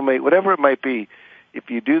your soulmate, whatever it might be, if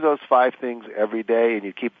you do those 5 things every day and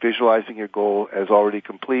you keep visualizing your goal as already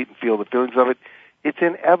complete and feel the feelings of it, it's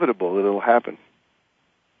inevitable that it'll happen.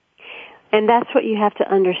 And that's what you have to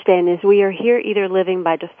understand is we are here either living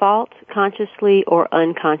by default, consciously or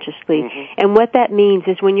unconsciously. Mm-hmm. And what that means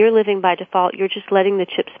is when you're living by default, you're just letting the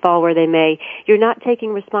chips fall where they may. You're not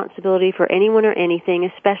taking responsibility for anyone or anything,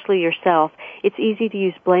 especially yourself. It's easy to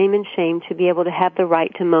use blame and shame to be able to have the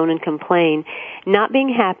right to moan and complain. Not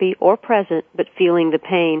being happy or present, but feeling the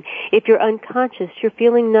pain. If you're unconscious, you're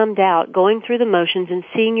feeling numbed out, going through the motions and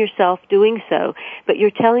seeing yourself doing so. But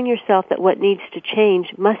you're telling yourself that what needs to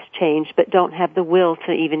change must change, but don't have the will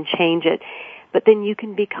to even change it. But then you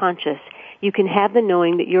can be conscious. You can have the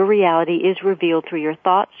knowing that your reality is revealed through your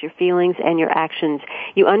thoughts, your feelings, and your actions.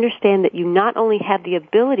 You understand that you not only have the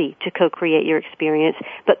ability to co-create your experience,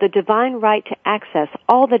 but the divine right to access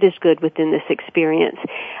all that is good within this experience.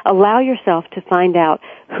 Allow yourself to find out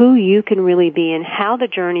who you can really be and how the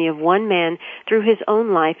journey of one man through his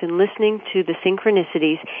own life and listening to the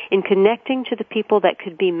synchronicities in connecting to the people that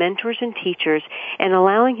could be mentors and teachers and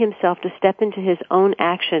allowing himself to step into his own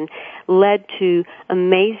action led to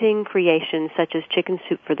amazing creations such as Chicken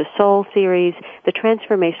Soup for the Soul series, the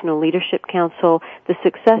Transformational Leadership Council, the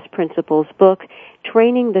Success Principles book,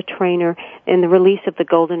 Training the Trainer, and the release of the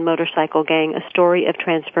Golden Motorcycle Gang, A Story of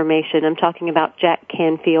Transformation. I'm talking about Jack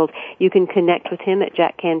Canfield. You can connect with him at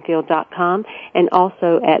jackcanfield.com and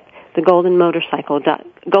also at the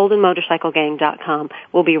goldenmotorcyclegang.com.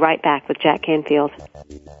 We'll be right back with Jack Canfield.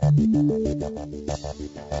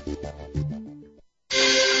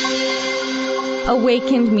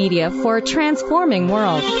 Awakened Media for a transforming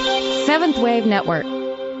world. Seventh Wave Network.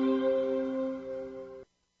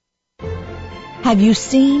 Have you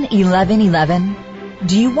seen 1111?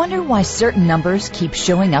 Do you wonder why certain numbers keep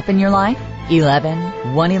showing up in your life?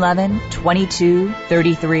 11, 111, 22,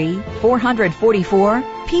 33, 444.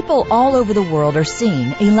 People all over the world are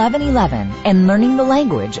seeing 1111 and learning the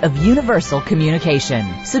language of universal communication.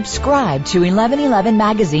 Subscribe to 1111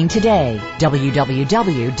 Magazine today.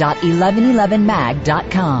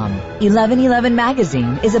 www.1111mag.com. 1111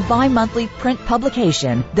 Magazine is a bi-monthly print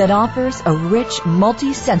publication that offers a rich,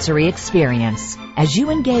 multi-sensory experience. As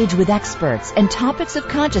you engage with experts and topics of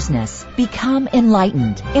consciousness, become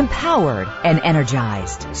enlightened, empowered, and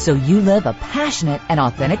energized, so you live a passionate and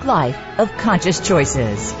authentic life of conscious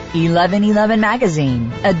choices. 1111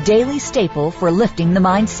 Magazine, a daily staple for lifting the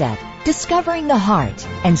mindset, discovering the heart,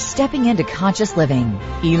 and stepping into conscious living.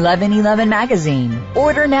 1111 Magazine.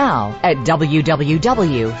 Order now at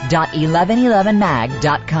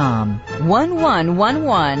www.1111mag.com.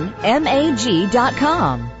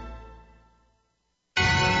 1111mag.com.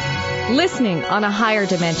 Listening on a higher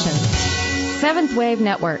dimension. Seventh Wave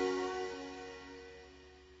Network.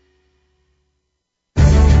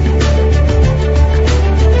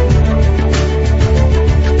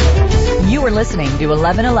 You are listening to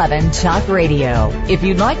 1111 Talk Radio. If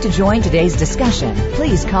you'd like to join today's discussion,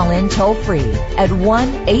 please call in toll-free at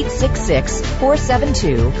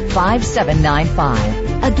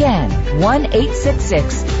 1-866-472-5795. Again,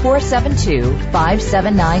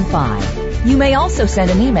 1-866-472-5795. You may also send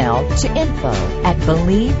an email to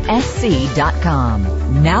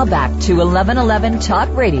info@believesc.com. Now back to 1111 Talk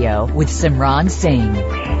Radio with Simran Singh.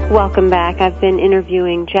 Welcome back. I've been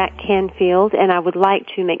interviewing Jack Canfield, and I would like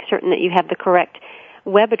to make certain that you have the correct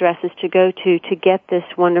web addresses to go to get this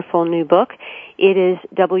wonderful new book. It is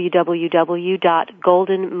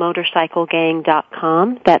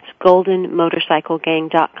www.goldenmotorcyclegang.com. That's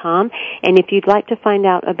goldenmotorcyclegang.com. And if you'd like to find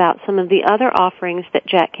out about some of the other offerings that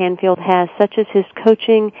Jack Canfield has, such as his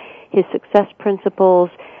coaching, his success principles,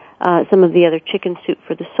 some of the other Chicken Soup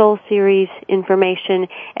for the Soul series information,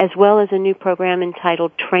 as well as a new program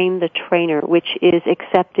entitled Train the Trainer, which is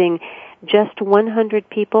accepting just 100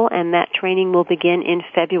 people, and that training will begin in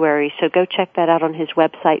February. So go check that out on his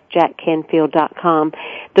website, jackcanfield.com.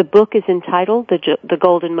 The book is entitled The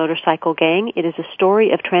Golden Motorcycle Gang. It is a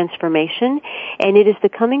story of transformation, and it is the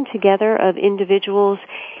coming together of individuals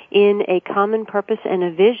in a common purpose and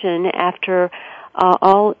a vision after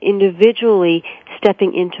all individually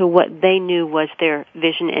stepping into what they knew was their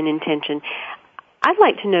vision and intention. I'd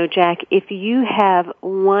like to know, Jack, if you have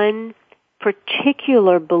one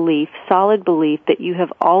particular belief, solid belief, that you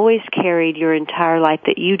have always carried your entire life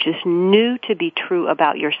that you just knew to be true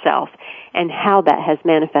about yourself, and how that has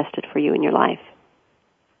manifested for you in your life.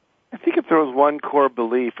 I think if there was one core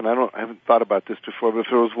belief, and I haven't thought about this before, but if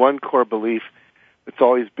there was one core belief that's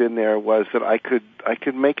always been there, was that I could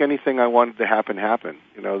make anything I wanted to happen.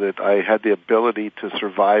 You know, that I had the ability to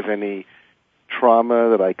survive any trauma,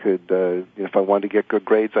 that I could, if I wanted to get good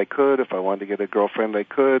grades, I could. If I wanted to get a girlfriend, I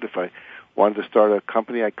could. If I wanted to start a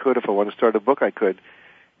company, I could. If I wanted to start a book, I could.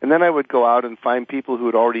 And then I would go out and find people who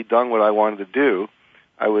had already done what I wanted to do.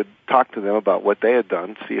 I would talk to them about what they had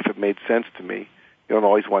done, see if it made sense to me. You don't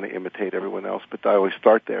always want to imitate everyone else, but I always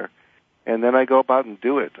start there. And then I go about and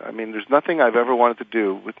do it. I mean, there's nothing I've ever wanted to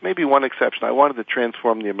do, with maybe one exception. I wanted to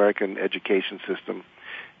transform the American education system,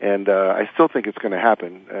 and I still think it's going to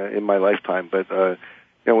happen in my lifetime. But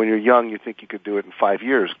when you're young, you think you could do it in 5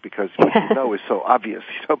 years because what you know is so obvious.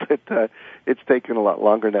 But it's taken a lot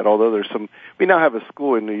longer than that. Although we now have a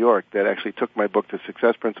school in New York that actually took my book, The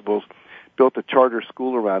Success Principles, built a charter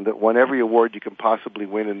school around it, won every award you can possibly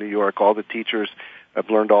win in New York. All the teachers have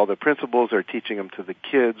learned all the principles. They're teaching them to the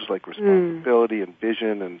kids, like responsibility and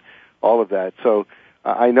vision and all of that. So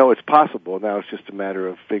I know it's possible. Now it's just a matter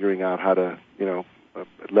of figuring out how to,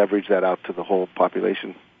 leverage that out to the whole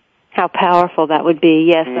population. How powerful that would be.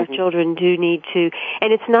 Yes, our children do need to.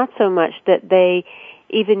 And it's not so much that they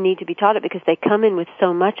even need to be taught it because they come in with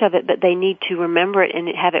so much of it, but they need to remember it and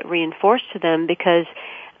have it reinforced to them, because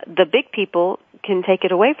the big people can take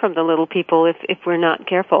it away from the little people if we're not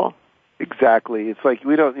careful. Exactly. It's like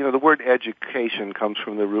the word education comes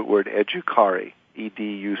from the root word educare,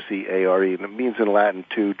 E-D-U-C-A-R-E, and it means in Latin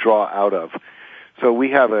to draw out of. So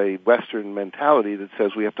we have a Western mentality that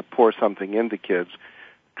says we have to pour something into kids,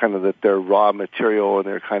 kind of that they're raw material and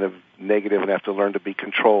they're kind of negative and have to learn to be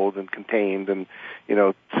controlled and contained and,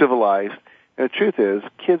 civilized. And the truth is,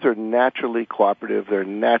 kids are naturally cooperative. They're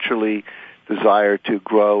naturally desire to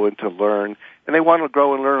grow and to learn. And they want to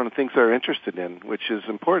grow and learn on the things they're interested in, which is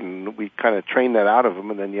important. We kind of train that out of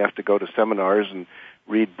them, and then you have to go to seminars and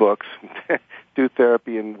read books, do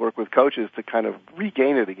therapy, and work with coaches to kind of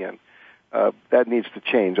regain it again. That needs to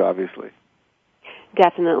change, obviously.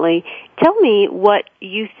 Definitely. Tell me what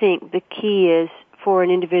you think the key is for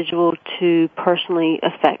an individual to personally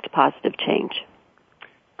affect positive change?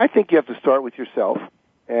 I think you have to start with yourself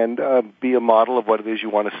and be a model of what it is you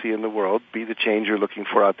want to see in the world. Be the change you're looking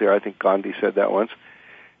for out there. I think Gandhi said that once.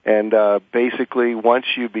 And basically, once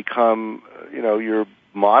you become, you're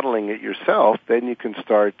modeling it yourself, then you can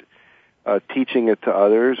start teaching it to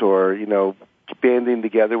others, or, banding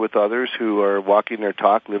together with others who are walking their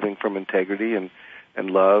talk, living from integrity and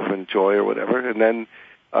love and joy or whatever. And then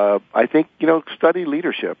I think, study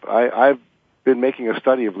leadership. I've been making a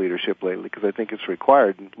study of leadership lately because I think it's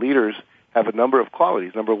required. And leaders have a number of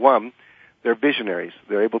qualities. Number one, they're visionaries.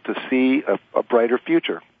 They're able to see a brighter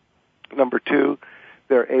future. Number two,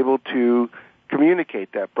 they're able to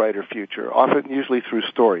communicate that brighter future, usually through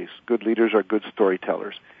stories. Good leaders are good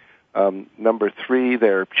storytellers. Number three,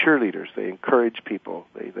 they're cheerleaders. They encourage people.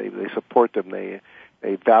 They support them. They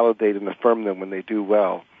validate and affirm them when they do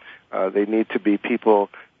well. They need to be people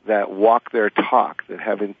that walk their talk, that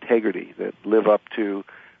have integrity, that live up to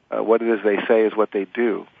what it is they say is what they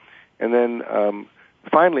do. And then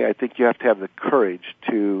finally, I think you have to have the courage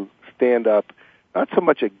to stand up, not so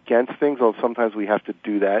much against things, although sometimes we have to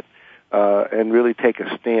do that, and really take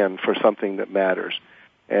a stand for something that matters.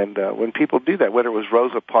 And when people do that, whether it was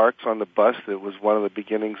Rosa Parks on the bus that was one of the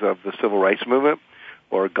beginnings of the civil rights movement,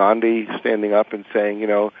 or Gandhi standing up and saying,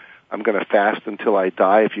 I'm going to fast until I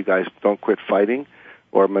die if you guys don't quit fighting,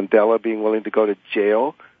 or Mandela being willing to go to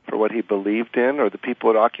jail for what he believed in, or the people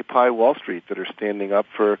at Occupy Wall Street that are standing up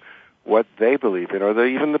for what they believe in, or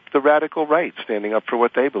even the radical right standing up for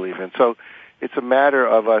what they believe in. So it's a matter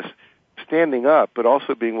of us standing up, but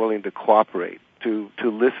also being willing to cooperate, to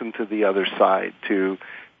listen to the other side, to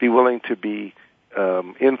be willing to be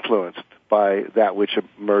influenced by that which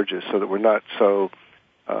emerges, so that we're not so,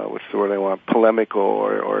 what's the word I want, polemical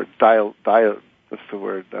or what's the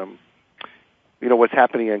word, what's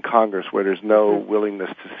happening in Congress where there's no willingness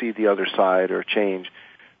to see the other side or change,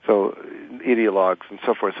 so ideologues and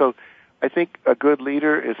so forth. So I think a good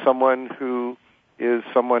leader is someone who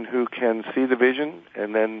can see the vision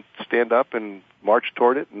and then stand up and march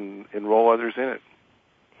toward it and enroll others in it.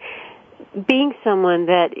 Being someone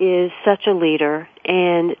that is such a leader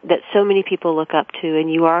and that so many people look up to,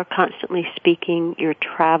 and you are constantly speaking, you're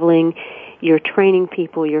traveling, you're training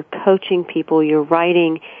people, you're coaching people, you're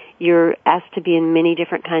writing, you're asked to be in many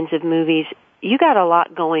different kinds of movies, you got a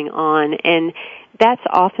lot going on, and that's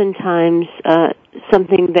oftentimes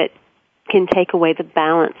something that can take away the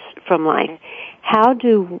balance from life. How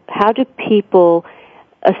do people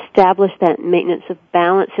establish that maintenance of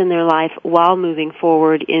balance in their life while moving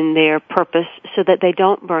forward in their purpose so that they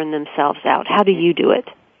don't burn themselves out? How do you do it?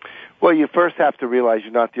 Well, you first have to realize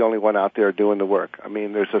you're not the only one out there doing the work. I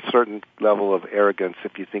mean, there's a certain level of arrogance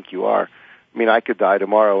if you think you are. I mean, I could die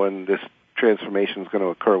tomorrow and this transformation is going to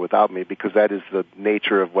occur without me, because that is the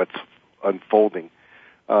nature of what's unfolding.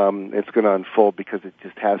 It's going to unfold because it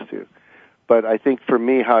just has to. But I think for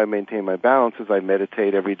me, how I maintain my balance is I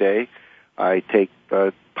meditate every day. I take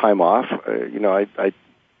time off.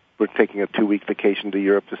 We're taking a 2-week vacation to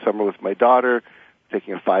Europe this summer with my daughter,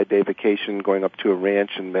 taking a 5-day vacation, going up to a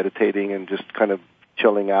ranch and meditating and just kind of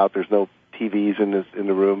chilling out. There's no TVs in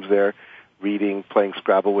the rooms there, reading, playing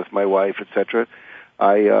Scrabble with my wife, etc.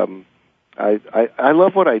 I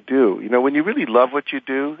love what I do. When you really love what you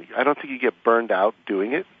do, I don't think you get burned out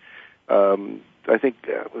doing it. I think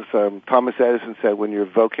it was Thomas Edison said, when your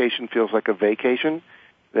vocation feels like a vacation,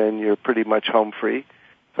 then you're pretty much home free.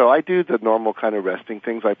 So I do the normal kind of resting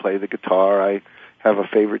things. I play the guitar. I have a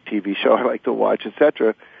favorite TV show I like to watch,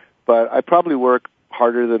 etc. But I probably work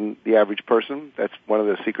harder than the average person. That's one of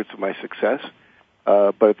the secrets of my success.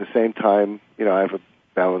 But at the same time, I have a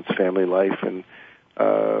balanced family life, and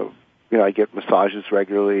I get massages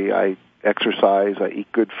regularly. I exercise. I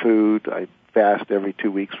eat good food. I fast every 2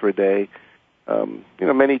 weeks for a day.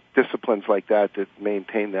 Many disciplines like that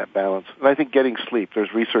maintain that balance. And I think getting sleep,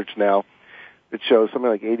 there's research now that shows something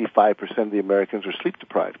like 85% of the Americans are sleep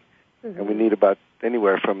deprived. Mm-hmm. And we need about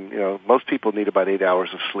anywhere from, most people need about 8 hours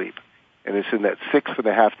of sleep. And it's in that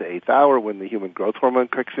 6.5 to 8th hour when the human growth hormone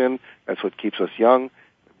kicks in. That's what keeps us young. It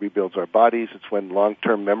rebuilds our bodies. It's when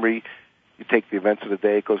long-term memory, you take the events of the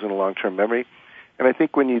day, it goes into long-term memory. And I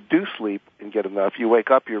think when you do sleep and get enough, you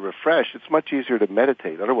wake up, you're refreshed. It's much easier to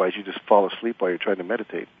meditate. Otherwise, you just fall asleep while you're trying to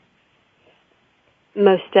meditate.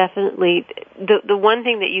 Most definitely. The one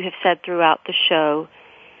thing that you have said throughout the show,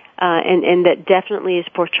 and that definitely is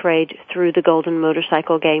portrayed through the Golden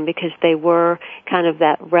Motorcycle Gang, because they were kind of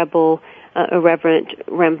that rebel, irreverent,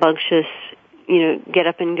 rambunctious, get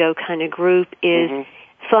up and go kind of group, is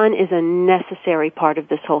fun is a necessary part of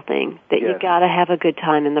this whole thing, that you got to have a good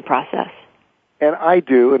time in the process. And I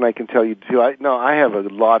do, and I can tell you too. I have a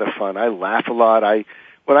lot of fun. I laugh a lot.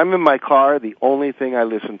 When I'm in my car, the only thing I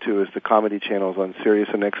listen to is the comedy channels on Sirius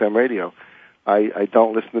and XM radio. I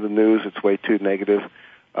don't listen to the news. It's way too negative.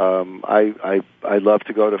 I love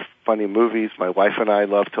to go to funny movies. My wife and I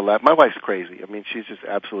love to laugh. My wife's crazy. I mean, she's just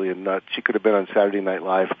absolutely a nut. She could have been on Saturday Night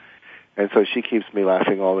Live, and so she keeps me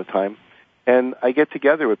laughing all the time. And I get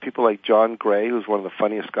together with people like John Gray, who's one of the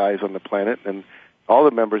funniest guys on the planet, and all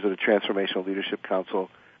the members of the Transformational Leadership Council.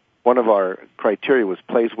 One of our criteria was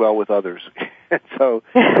plays well with others. And so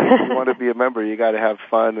if you want to be a member, you got to have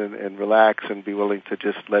fun and relax and be willing to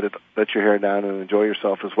just let your hair down and enjoy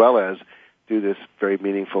yourself, as well as do this very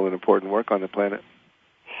meaningful and important work on the planet.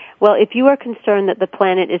 Well, if you are concerned that the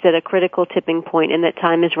planet is at a critical tipping point and that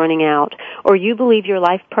time is running out, or you believe your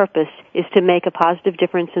life purpose is to make a positive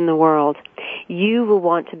difference in the world, you will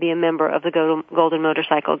want to be a member of the Golden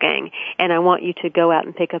Motorcycle Gang. And I want you to go out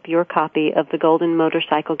and pick up your copy of The Golden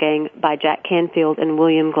Motorcycle Gang by Jack Canfield and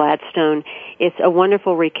William Gladstone. It's a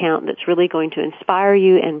wonderful recount that's really going to inspire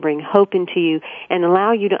you and bring hope into you and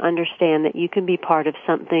allow you to understand that you can be part of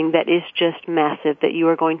something that is just massive, that you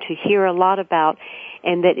are going to hear a lot about,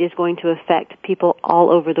 and that is going to affect people all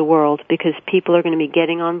over the world, because people are going to be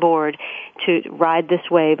getting on board to ride this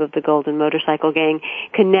wave of the Golden Motorcycle Gang.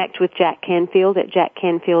 Connect with Jack Canfield at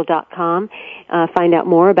jackcanfield.com. Find out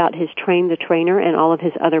more about his Train the Trainer and all of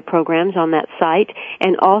his other programs on that site,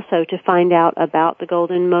 and also to find out about the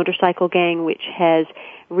Golden Motorcycle Gang, which has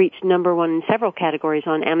reached number one in several categories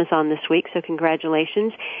on Amazon this week, so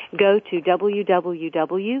congratulations. Go to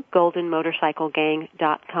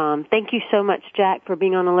www.goldenmotorcyclegang.com. Thank you so much, Jack, for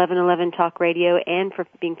being on 1111 Talk Radio and for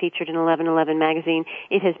being featured in 1111 Magazine.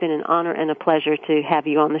 It has been an honor and a pleasure to have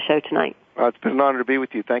you on the show tonight. It's been an honor to be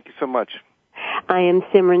with you. Thank you so much. I am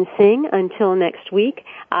Simran Singh. Until next week,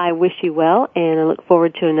 I wish you well, and I look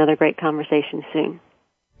forward to another great conversation soon.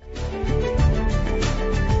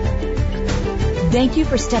 Thank you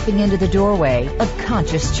for stepping into the doorway of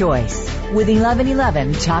conscious choice with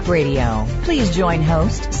 1111 Talk Radio. Please join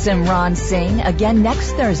host Simran Singh again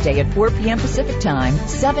next Thursday at 4 p.m. Pacific Time,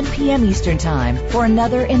 7 p.m. Eastern Time for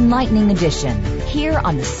another enlightening edition here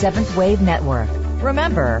on the Seventh Wave Network.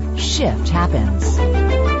 Remember, shift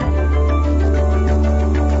happens.